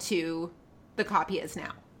Adam into the cop he is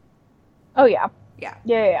now. Oh, yeah. Yeah.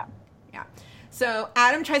 Yeah. So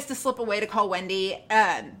Adam tries to slip away to call Wendy,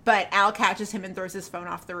 but Al catches him and throws his phone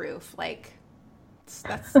off the roof. Like,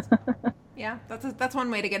 that's yeah, that's one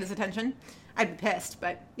way to get his attention. I'd be pissed,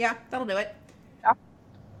 but yeah, that'll do it. Yeah.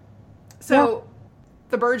 So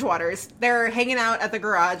the Burgewaters, they're hanging out at the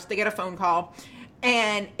garage. They get a phone call,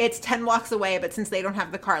 and it's 10 blocks away, but since they don't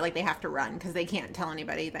have the car, like, they have to run because they can't tell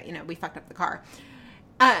anybody that, you know, we fucked up the car.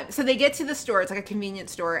 So they get to the store. It's like a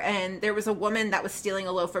convenience store, and there was a woman that was stealing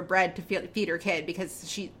a loaf of bread to feed her kid because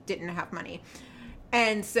she didn't have money.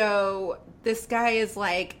 And so this guy is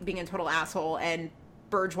like being a total asshole, and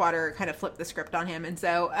Burgewater kind of flipped the script on him. And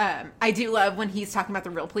so I do love when he's talking about the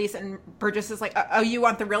real police, and Burgess is like, oh, you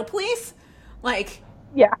want the real police? Like,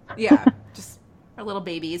 Yeah. yeah, just our little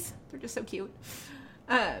babies. They're just so cute.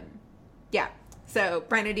 Yeah. So,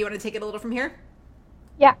 Brandon, do you want to take it a little from here?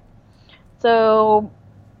 Yeah. So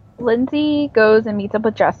Lindsay goes and meets up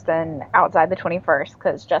with Justin outside the 21st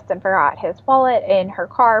because Justin forgot his wallet in her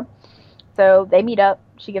car. So they meet up.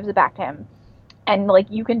 She gives it back to him. And, like,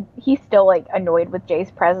 he's still, like, annoyed with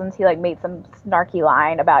Jay's presence. He, like, made some snarky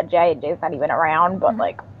line about Jay, and Jay's not even around, but,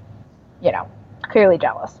 like, you know, clearly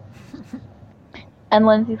jealous. And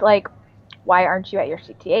Lindsay's like, why aren't you at your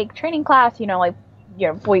CTA training class? You know,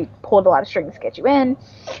 we pulled a lot of strings to get you in.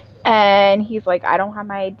 And he's like, I don't have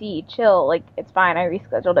my ID. Chill. Like, it's fine. I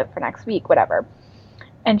rescheduled it for next week, whatever.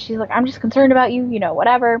 And she's like, I'm just concerned about you, you know,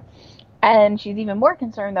 whatever. And she's even more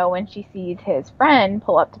concerned, though, when she sees his friend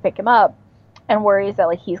pull up to pick him up and worries that,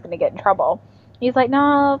 like, he's going to get in trouble. He's like,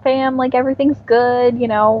 no, fam, like, everything's good, you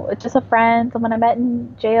know, it's just a friend, someone I met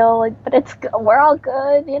in jail, like, but we're all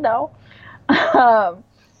good, you know.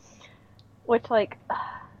 Which, like,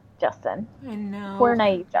 Justin. I know. Poor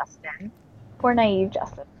naive Justin. Poor naive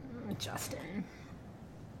Justin. Justin.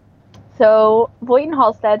 So, Voight and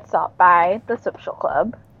Halstead stop by the social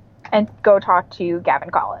club and go talk to Gavin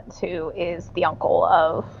Collins, who is the uncle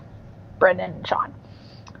of Brendan and Sean.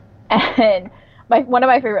 And one of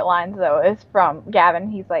my favorite lines, though, is from Gavin.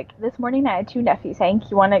 He's like, this morning I had 2 nephews, Hank.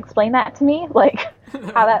 You want to explain that to me? Like,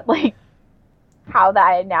 how that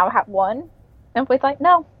I now have 1? And Voight's like,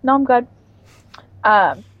 no, I'm good.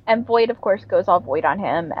 And Voight, of course, goes all Voight on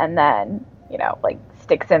him, and then, you know, like,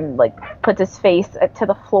 sticks him, like, puts his face to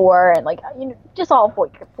the floor, and, like, you know, just all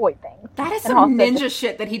Voight things. That is And some Halstead ninja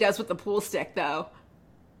shit that he does with the pool stick, though.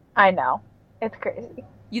 I know. It's crazy.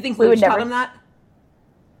 You think We would Luch taught never- him that?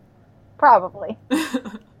 Probably.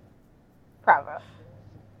 Probably.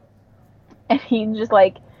 And he just,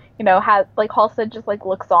 like, you know, has, like, Halstead just, like,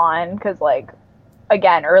 looks on, because, like,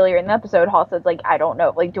 again, earlier in the episode, Halstead's like, I don't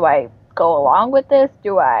know, like, do I go along with this?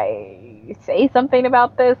 Do I say something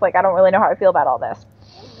about this? Like, I don't really know how I feel about all this.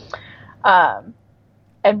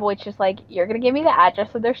 And Voight's just like, you're gonna give me the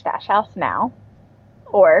address of their stash house now,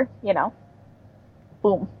 or, you know,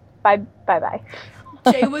 boom, bye.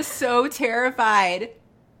 Jay was so terrified.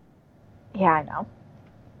 Yeah, I know.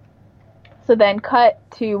 So then cut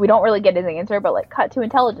to, we don't really get his answer, but, like, cut to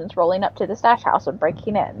intelligence rolling up to the stash house and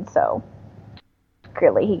breaking in, so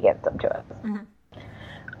clearly he gives them to us. Mm-hmm.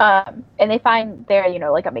 And they find there, you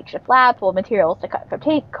know, like, a makeshift lab full of materials to cut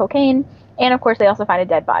cocaine, and, of course, they also find a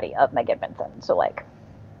dead body of Megan Vincent, so, like,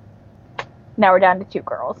 now we're down to 2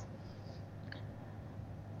 girls.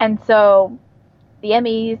 And so the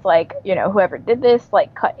Emmys, like, you know, whoever did this,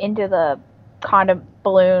 like, cut into the condom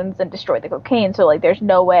balloons and destroyed the cocaine, so, like, there's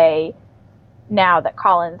no way now that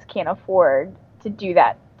Collins can't afford to do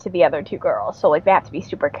that to the other 2 girls, so, like, they have to be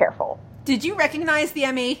super careful. Did you recognize the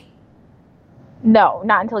Emmy? No,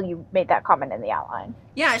 not until you made that comment in the outline.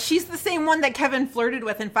 Yeah, she's the same one that Kevin flirted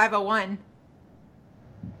with in 501.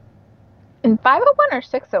 In 501 or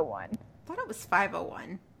 601? I thought it was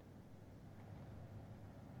 501.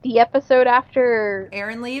 The episode after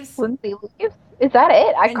Aaron leaves? Lindsay leaves? Is that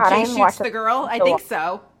it? And I Jay haven't shoots watched the it girl? I so think long.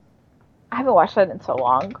 so. I haven't watched that in so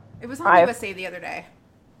long. It was on USA the other day.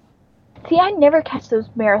 See, I never catch those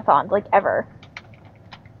marathons, like, ever.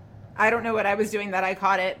 I don't know what I was doing that I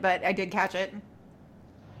caught it, but I did catch it.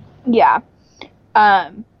 Yeah.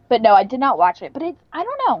 But no, I did not watch it. But I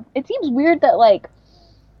don't know. It seems weird that, like,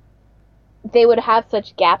 they would have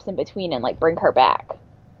such gaps in between and, like, bring her back.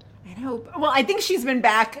 I know. Well, I think she's been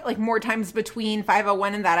back, like, more times between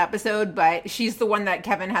 501 and that episode, but she's the one that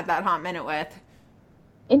Kevin had that hot minute with.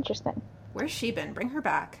 Interesting. Where's she been? Bring her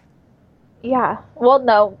back. Yeah. Well,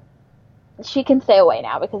 no. She can stay away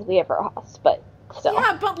now because we have Rojas, but still.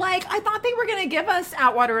 Yeah, but, like, I thought they were going to give us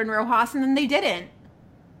Atwater and Rojas, and then they didn't.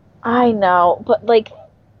 I know, but, like,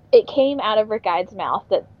 it came out of Rick Guide's mouth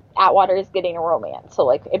that Atwater is getting a romance, so,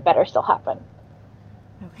 like, it better still happen.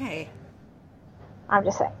 Okay. I'm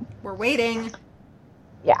just saying. We're waiting.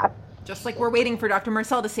 Yeah. Just like we're waiting for Dr.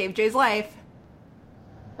 Marcel to save Jay's life.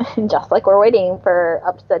 Just like we're waiting for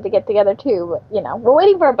Upstead to get together, too. But, you know, we're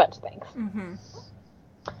waiting for a bunch of things. Mm-hmm.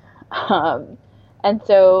 And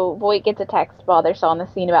so Voight gets a text while they're still on the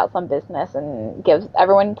scene about some business and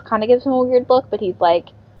everyone kind of gives him a weird look, but he's like,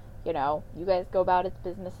 you know, you guys go about its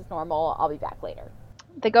business as normal. I'll be back later.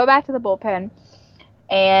 They go back to the bullpen,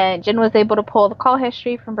 and Jen was able to pull the call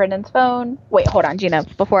history from Brendan's phone. Wait, hold on, Gina,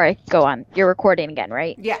 before I go on. You're recording again,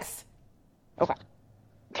 right? Yes. Okay.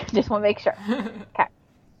 Just want to make sure. Okay.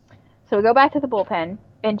 So we go back to the bullpen,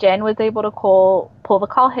 and Jen was able to pull the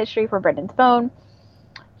call history for Brendan's phone.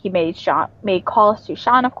 He made calls to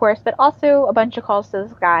Sean, of course, but also a bunch of calls to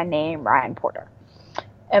this guy named Ryan Porter.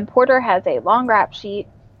 And Porter has a long rap sheet.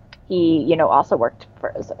 He, also worked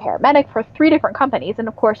as a paramedic for 3 different companies, and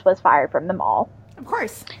of course was fired from them all. Of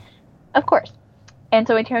course. Of course. And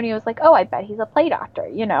so Antonio was like, oh, I bet he's a play doctor,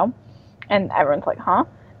 And everyone's like, huh?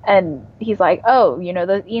 And he's like, oh,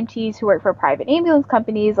 those EMTs who work for private ambulance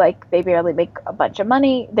companies, like, they barely make a bunch of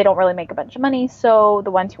money. They don't really make a bunch of money. So the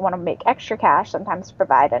ones who want to make extra cash sometimes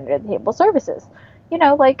provide under-the-table services.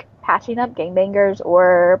 Like patching up gangbangers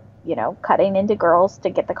or, cutting into girls to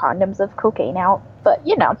get the condoms of cocaine out. But,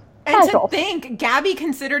 And casual. to think, Gabby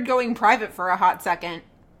considered going private for a hot second.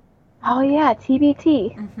 Oh, yeah,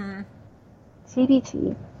 TBT. Mm-hmm.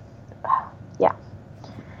 TBT. Yeah.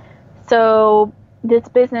 So this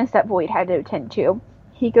business that Voight had to attend to,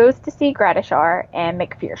 he goes to see Gradishar and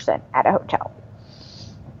McPherson at a hotel.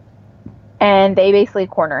 And they basically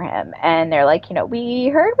corner him. And they're like, we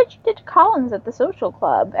heard what you did to Collins at the social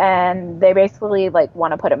club. And they basically,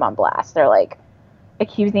 want to put him on blast. They're,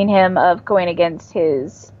 accusing him of going against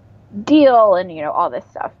his deal and, all this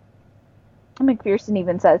stuff. McPherson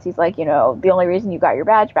even says, he's like, the only reason you got your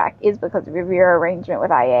badge back is because of your arrangement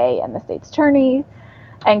with IA and the state's attorney.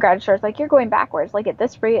 And Gradishar's like, you're going backwards. At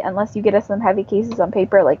this rate, unless you get us some heavy cases on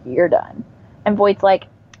paper, you're done. And Voight's like,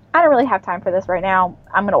 I don't really have time for this right now.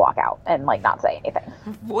 I'm going to walk out and, not say anything.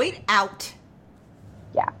 Voight out.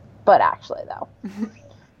 Yeah. But actually, though.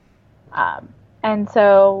 And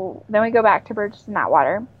so then we go back to Burgess and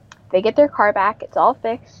Atwater. They get their car back. It's all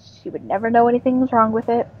fixed. She would never know anything was wrong with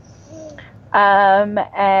it.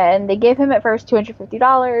 And they give him at first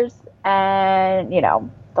 $250. And,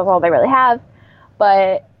 that's all they really have.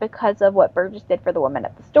 But because of what Burgess did for the woman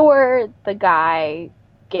at the store, the guy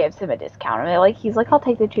gives him a discount. And he's like, I'll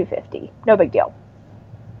take the $250. No big deal.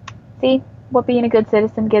 See what being a good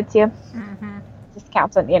citizen gets you? Mm-hmm.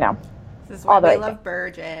 Discounts on, This is why all the we right love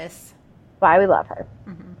Burgess. why we love her.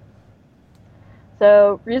 Mm-hmm.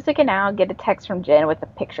 So Ruzek and Al get a text from Jen with a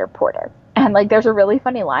picture of Porter. And, there's a really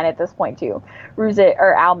funny line at this point, too.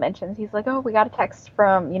 Al mentions, he's like, oh, we got a text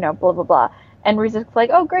from, blah, blah, blah. And Ruzek's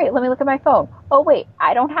like, oh, great, let me look at my phone. Oh, wait,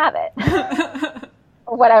 I don't have it.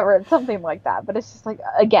 Or whatever, something like that. But it's just,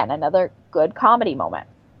 again, another good comedy moment.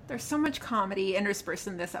 There's so much comedy interspersed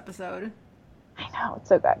in this episode. I know, it's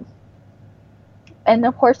so good. And,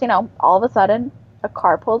 of course, all of a sudden, a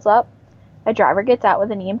car pulls up. A driver gets out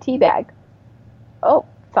with an EMT bag. Oh,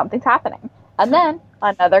 something's happening. And then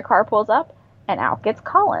another car pulls up, and out gets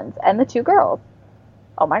Collins and the 2 girls.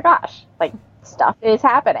 Oh, my gosh. Stuff is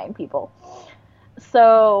happening, people.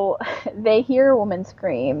 So they hear a woman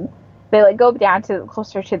scream. They go down to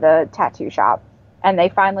closer to the tattoo shop, and they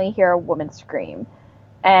finally hear a woman scream.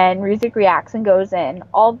 And Ruzek reacts and goes in,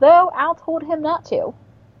 although Al told him not to.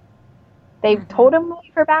 They told him to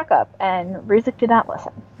leave for backup, and Ruzek did not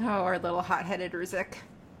listen. Oh, our little hot-headed Ruzek.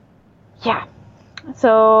 Yeah.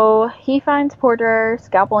 So he finds Porter,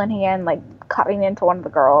 scalpel in hand, cutting into one of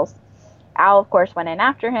the girls. Al, of course, went in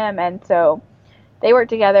after him, and so they work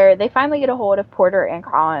together. They finally get a hold of Porter and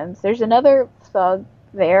Collins. There's another thug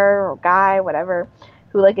there, or guy, whatever,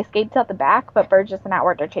 who, escapes out the back, but Burgess and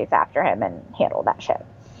Atwater chase after him and handle that shit.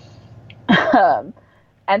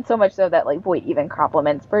 And so much so that, Voight even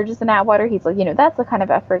compliments Burgess and Atwater. He's like, that's the kind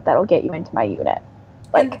of effort that'll get you into my unit.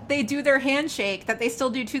 And they do their handshake that they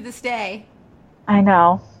still do to this day. I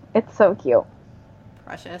know. It's so cute.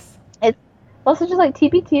 Precious. It's also just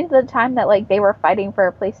TBT is the time that they were fighting for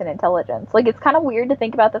a place in intelligence. It's kind of weird to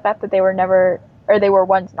think about the fact that they were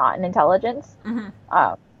once not in intelligence.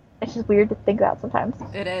 Mm-hmm. It's just weird to think about sometimes.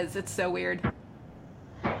 It is. It's so weird.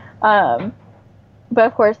 But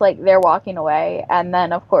of course, they're walking away, and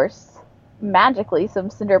then of course, magically, some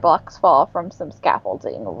cinder blocks fall from some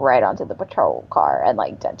scaffolding right onto the patrol car and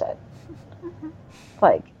dent it.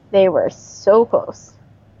 They were so close.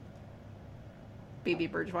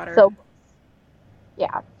 BB Bridgewater. So,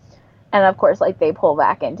 yeah. And of course, they pull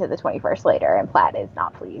back into the 21st later, and Platt is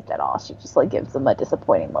not pleased at all. She just gives them a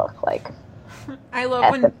disappointing look, I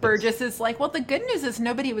love when Burgess is like, well, the good news is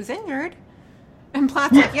nobody was injured. And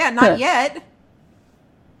Platt's like, yeah, not yet.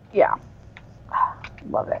 Yeah.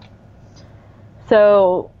 Love it.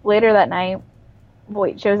 So later that night,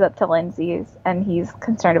 Voight shows up to Lindsay's, and he's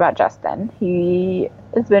concerned about Justin. He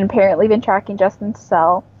has apparently been tracking Justin's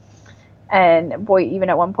cell, and Voight even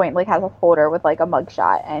at one point has a folder with a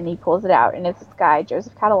mugshot, and he pulls it out, and it's this guy,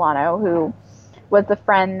 Joseph Catalano, who was the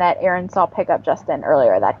friend that Aaron saw pick up Justin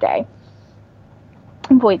earlier that day.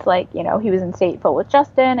 And Voight's he was in Stateville with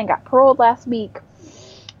Justin and got paroled last week.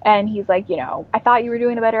 And he's like, I thought you were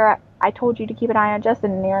doing a better I told you to keep an eye on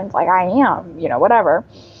Justin, and Aaron's like, I am, whatever.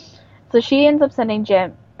 So she ends up sending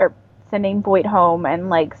Voight home, and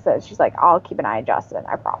like says, she's like, I'll keep an eye on Justin,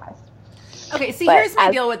 I promise. Okay, see, here's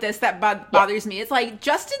my deal with this that bothers me. It's like,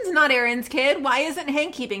 Justin's not Aaron's kid. Why isn't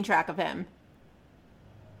Hank keeping track of him?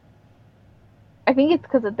 I think it's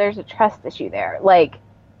because there's a trust issue there. Like,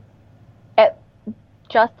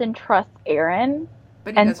 Justin trusts Aaron,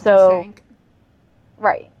 But he doesn't trust Hank.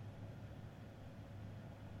 Right.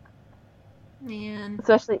 Man.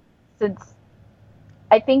 Especially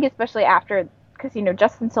after, because,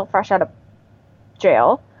 Justin's still fresh out of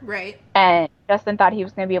jail. Right. And Justin thought he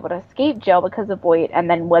was going to be able to escape jail because of Voight, and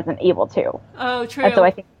then wasn't able to. Oh, true. And so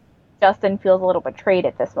I think Justin feels a little betrayed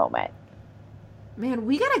at this moment. Man,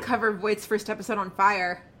 we gotta cover Voight's first episode on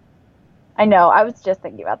Fire. I know. I was just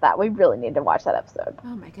thinking about that. We really need to watch that episode.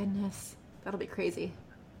 Oh my goodness. That'll be crazy.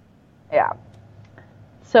 Yeah.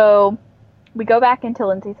 So we go back into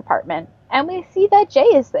Lindsay's apartment, and we see that Jay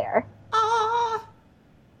is there. Ah.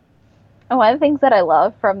 And one of the things that I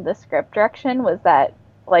love from the script direction was that,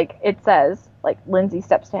 like, it says, like, Lindsay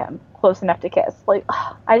steps to him, close enough to kiss. Like,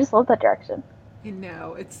 I just love that direction. I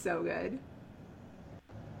know. It's so good.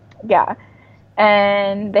 Yeah.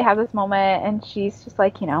 And they have this moment, and she's just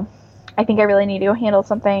like, I think I really need to go handle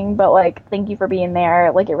something, but, like, thank you for being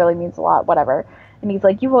there. Like, it really means a lot, whatever. And he's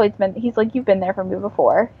like, you've been there for me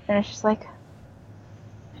before. And it's just like,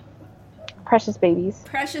 precious babies.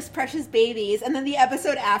 Precious, precious babies. And then the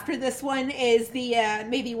episode after this one is the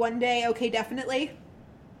Maybe One Day, Okay, Definitely.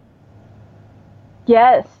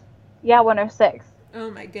 Yes. Yeah, 106.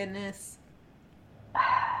 Oh my goodness.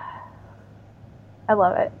 I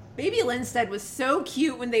love it. Baby Linstead was so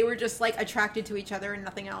cute when they were just, like, attracted to each other and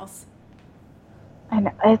nothing else. I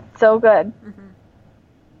know. It's so good. Mm-hmm.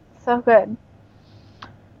 So good.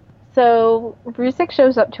 So, Ruzek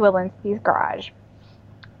shows up to Lindsay's garage.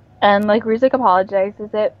 And, like, Ruzek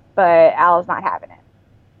apologizes it, but Al's not having it.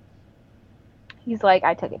 He's like,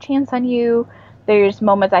 I took a chance on you. There's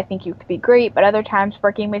moments I think you could be great, but other times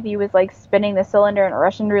working with you is like spinning the cylinder in a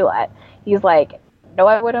Russian roulette. He's like, no,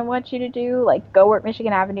 I wouldn't want you to do. Like, go work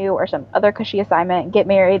Michigan Avenue or some other cushy assignment, get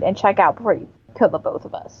married, and check out before you kill the both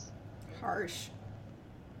of us.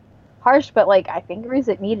 Harsh, but, like, I think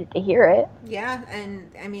Ruzek needed to hear it. Yeah,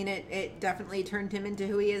 and, I mean, it definitely turned him into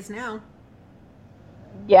who he is now.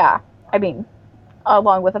 Yeah, I mean,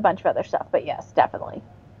 along with a bunch of other stuff, but yes, definitely.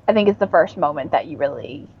 I think it's the first moment that you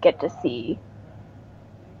really get to see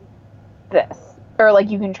this. Or, like,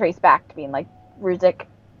 you can trace back to being, like, Ruzek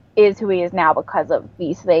is who he is now because of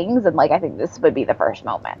these things, and, like, I think this would be the first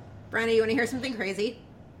moment. Brenna, you want to hear something crazy?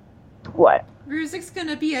 What? Ruzek's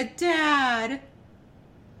gonna be a dad.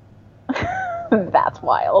 That's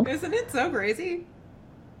wild. Isn't it so crazy?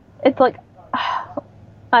 It's like,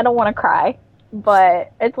 I don't want to cry,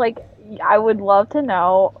 but it's like, I would love to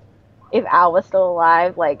know if Al was still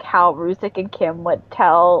alive, like, how Ruzek and Kim would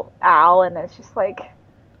tell Al, and it's just like,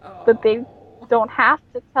 but they don't have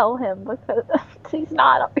to tell him because he's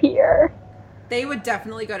not up here. They would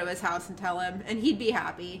definitely go to his house and tell him, and he'd be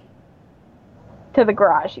happy. To the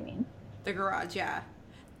garage, you mean? The garage, yeah.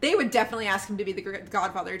 They would definitely ask him to be the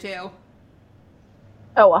godfather, too.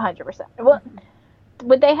 Oh, 100%. Well,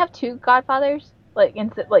 would they have two godfathers? Like,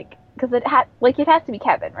 because it has to be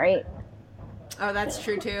Kevin, right? Oh, that's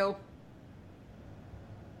true, too.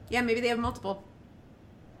 Yeah, maybe they have multiple.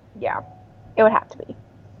 Yeah, it would have to be.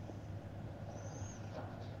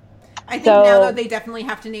 I think now, though, they definitely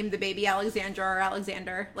have to name the baby Alexandra or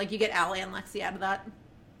Alexander. Like, you get Allie and Lexi out of that.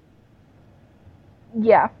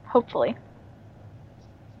 Yeah, hopefully.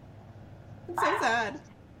 It's so sad.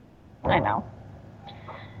 I know.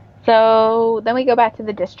 So, then we go back to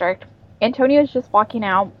the district. Antonio's just walking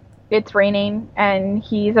out. It's raining, and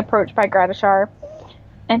he's approached by Gratishar.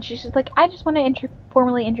 And she's just like, I just want to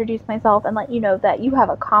formally introduce myself and let you know that you have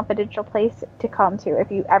a confidential place to come to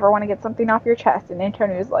if you ever want to get something off your chest. And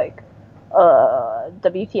Antonio's like,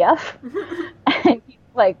 WTF? And he's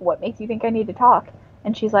like, what makes you think I need to talk?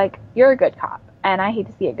 And she's like, you're a good cop, and I hate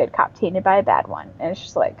to see a good cop tainted by a bad one. And it's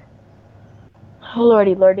just like,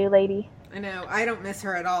 lordy lady. I know. I don't miss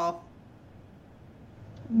her at all.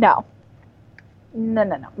 No,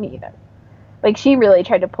 me either. Like, she really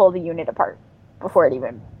tried to pull the unit apart before it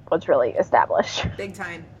even was really established. Big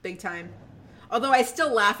time. Although I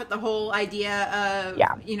still laugh at the whole idea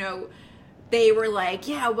of, they were like,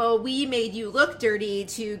 yeah, well, we made you look dirty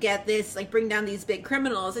to get this, like, bring down these big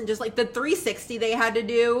criminals. And just, like, the 360 they had to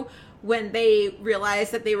do when they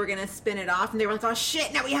realized that they were going to spin it off. And they were like, oh,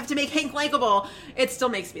 shit, now we have to make Hank likable. It still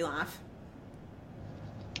makes me laugh.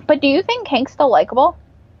 But do you think Hank's still likable?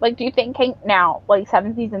 Like, do you think Hank now, like,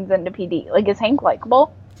 7 seasons into PD, like, is Hank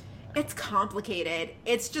likable? It's complicated.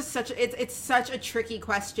 It's just it's such a tricky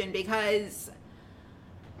question because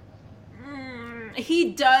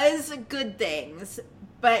he does good things,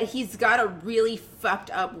 but he's got a really fucked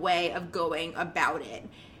up way of going about it.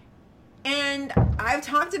 And I've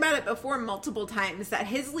talked about it before multiple times that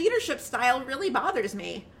his leadership style really bothers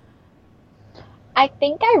me. I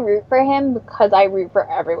think I root for him because I root for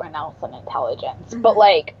everyone else in intelligence. But,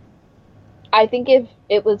 like, I think if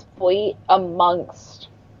it was Voight amongst...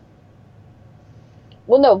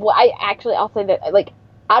 Well, no, I'll say that, like,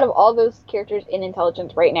 out of all those characters in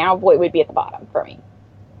intelligence right now, Voight would be at the bottom for me.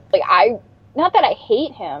 Like, not that I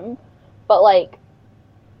hate him, but, like,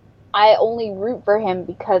 I only root for him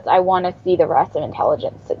because I want to see the rest of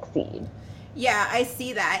intelligence succeed. Yeah, I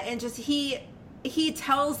see that. And just he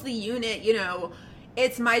tells the unit, you know,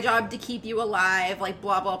 it's my job to keep you alive, like,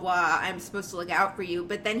 blah, blah, blah. I'm supposed to look out for you.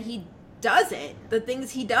 But then he doesn't. The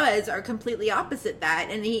things he does are completely opposite that.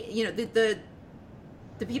 And he, you know, the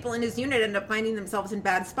people in his unit end up finding themselves in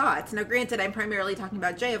bad spots. Now, granted, I'm primarily talking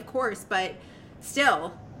about Jay, of course, but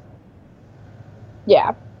still.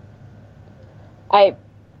 Yeah.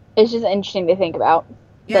 It's just interesting to think about.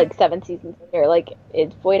 Yeah. Like, 7 seasons later, like,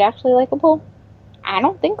 is Voight actually likable? I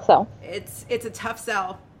don't think so. It's a tough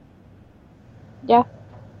sell. Yeah.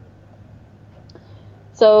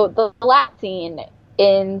 So the last scene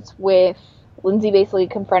ends with Lindsay basically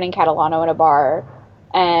confronting Catalano in a bar,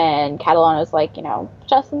 and Catalano's like, you know,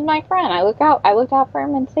 Justin's my friend. I looked out for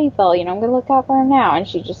him in Safeville. You know, I'm gonna look out for him now. And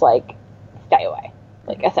she just like, stay away.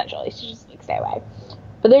 Like, essentially, she just like, stay away.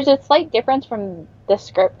 But there's a slight difference from the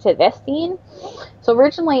script to this scene. So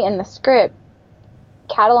originally in the script,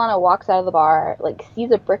 Catalano walks out of the bar, like,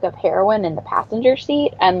 sees a brick of heroin in the passenger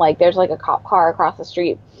seat, and, like, there's, like, a cop car across the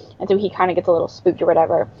street, and so he kind of gets a little spooked or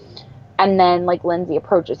whatever. And then, like, Lindsay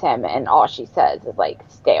approaches him, and all she says is, like,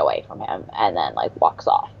 stay away from him, and then, like, walks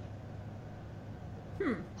off.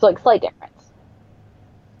 So, like, slight difference.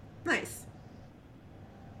 Nice.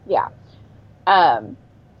 Yeah.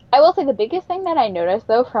 I will say the biggest thing that I noticed,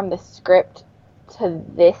 though, from the script to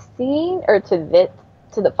this scene, or to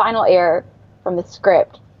the final air from the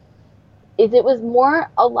script, is it was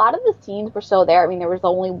more, a lot of the scenes were still there. I mean, there was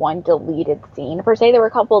only one deleted scene, per se. There were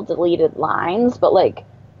a couple of deleted lines, but, like,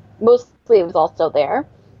 mostly it was all still there.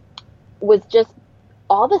 Was just,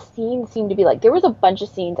 all the scenes seemed to be, like, there was a bunch of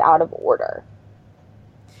scenes out of order.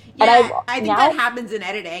 Yeah, and I think that happens in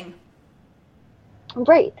editing.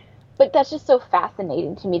 Right. But that's just so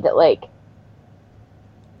fascinating to me that, like,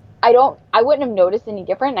 I wouldn't have noticed any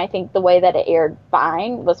different. I think the way that it aired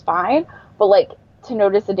was fine. But, like, to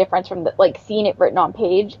notice the difference from, like, seeing it written on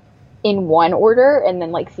page in one order and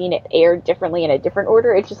then, like, seeing it aired differently in a different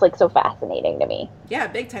order, it's just, like, so fascinating to me. Yeah,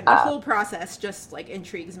 big time. The whole process just, like,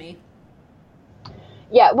 intrigues me.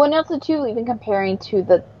 Yeah, well, and also, too, even comparing to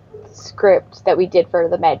the script that we did for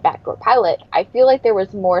the Med Backdoor pilot, I feel like there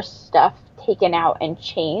was more stuff taken out and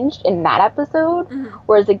changed in that episode.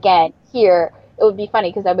 Whereas, again, here, it would be funny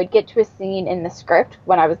because I would get to a scene in the script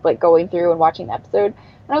when I was, like, going through and watching the episode,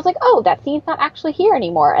 and I was like, oh, that scene's not actually here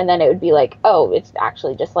anymore. And then it would be like, oh, it's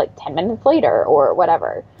actually just, like, 10 minutes later or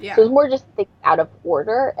whatever. Yeah. So it was more just out of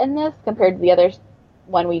order in this compared to the other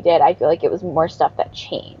one we did. I feel like it was more stuff that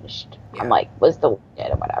changed. Yeah. Like, was the did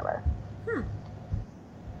and whatever.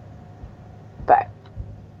 But,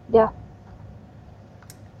 yeah.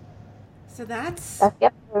 So that's the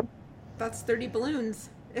episode. That's 30 Balloons.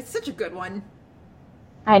 It's such a good one.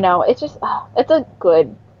 I know. It's just, it's a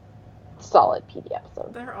good, solid PD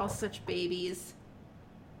episode. They're all such babies.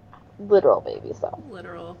 Literal babies, though.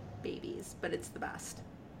 Literal babies, but it's the best.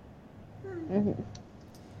 Yeah.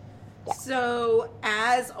 So,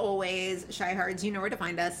 as always, Shyhards, you know where to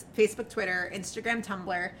find us. Facebook, Twitter, Instagram,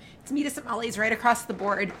 Tumblr. It's Meet Us at Molly's right across the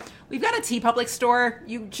board. We've got a TeePublic store.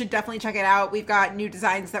 You should definitely check it out. We've got new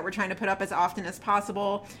designs that we're trying to put up as often as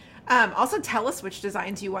possible. Also, tell us which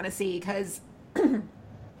designs you want to see, because,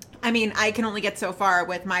 I mean, I can only get so far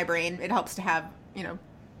with my brain. It helps to have, you know,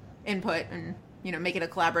 input and, you know, make it a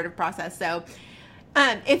collaborative process. So,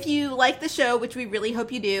 if you like the show, which we really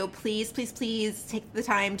hope you do, please, please, please take the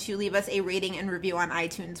time to leave us a rating and review on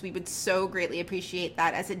iTunes. We would so greatly appreciate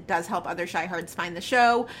that, as it does help other Shyhards find the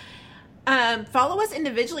show. Follow us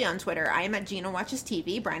individually on Twitter. I am at Gina Watches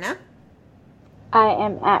TV. Bryna? I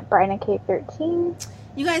am at BrynaK13.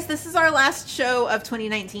 You guys, this is our last show of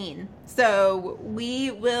 2019. So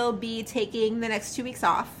we will be taking the next 2 weeks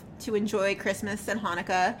off to enjoy Christmas and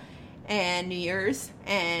Hanukkah and New Year's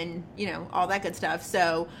and, you know, all that good stuff.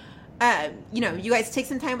 So, you know, you guys take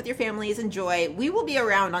some time with your families, enjoy. We will be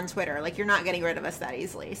around on Twitter. Like, you're not getting rid of us that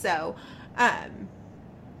easily. So,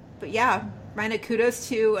 but yeah, Bryna, kudos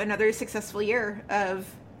to another successful year of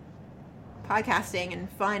podcasting and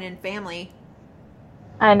fun and family.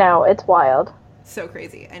 I know, it's wild. So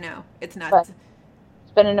crazy. I know. It's nuts. But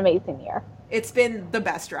it's been an amazing year. It's been the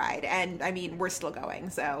best ride. And I mean, we're still going.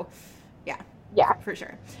 So yeah. Yeah. For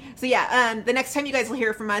sure. So yeah, the next time you guys will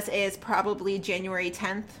hear from us is probably January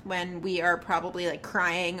 10th, when we are probably like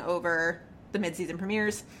crying over the mid-season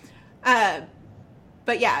premieres.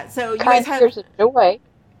 But yeah, so you guys have tears of joy.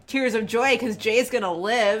 Tears of joy because Jay's gonna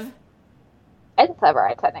live. And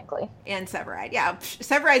Severide, technically. And Severide, yeah.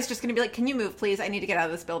 Severide's just gonna be like, "Can you move, please? I need to get out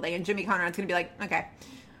of this building." And Jimmy Conrad's gonna be like, "Okay,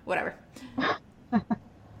 whatever."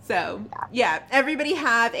 So yeah, everybody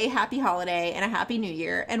have a happy holiday and a happy new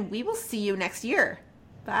year, and we will see you next year.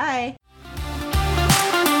 Bye.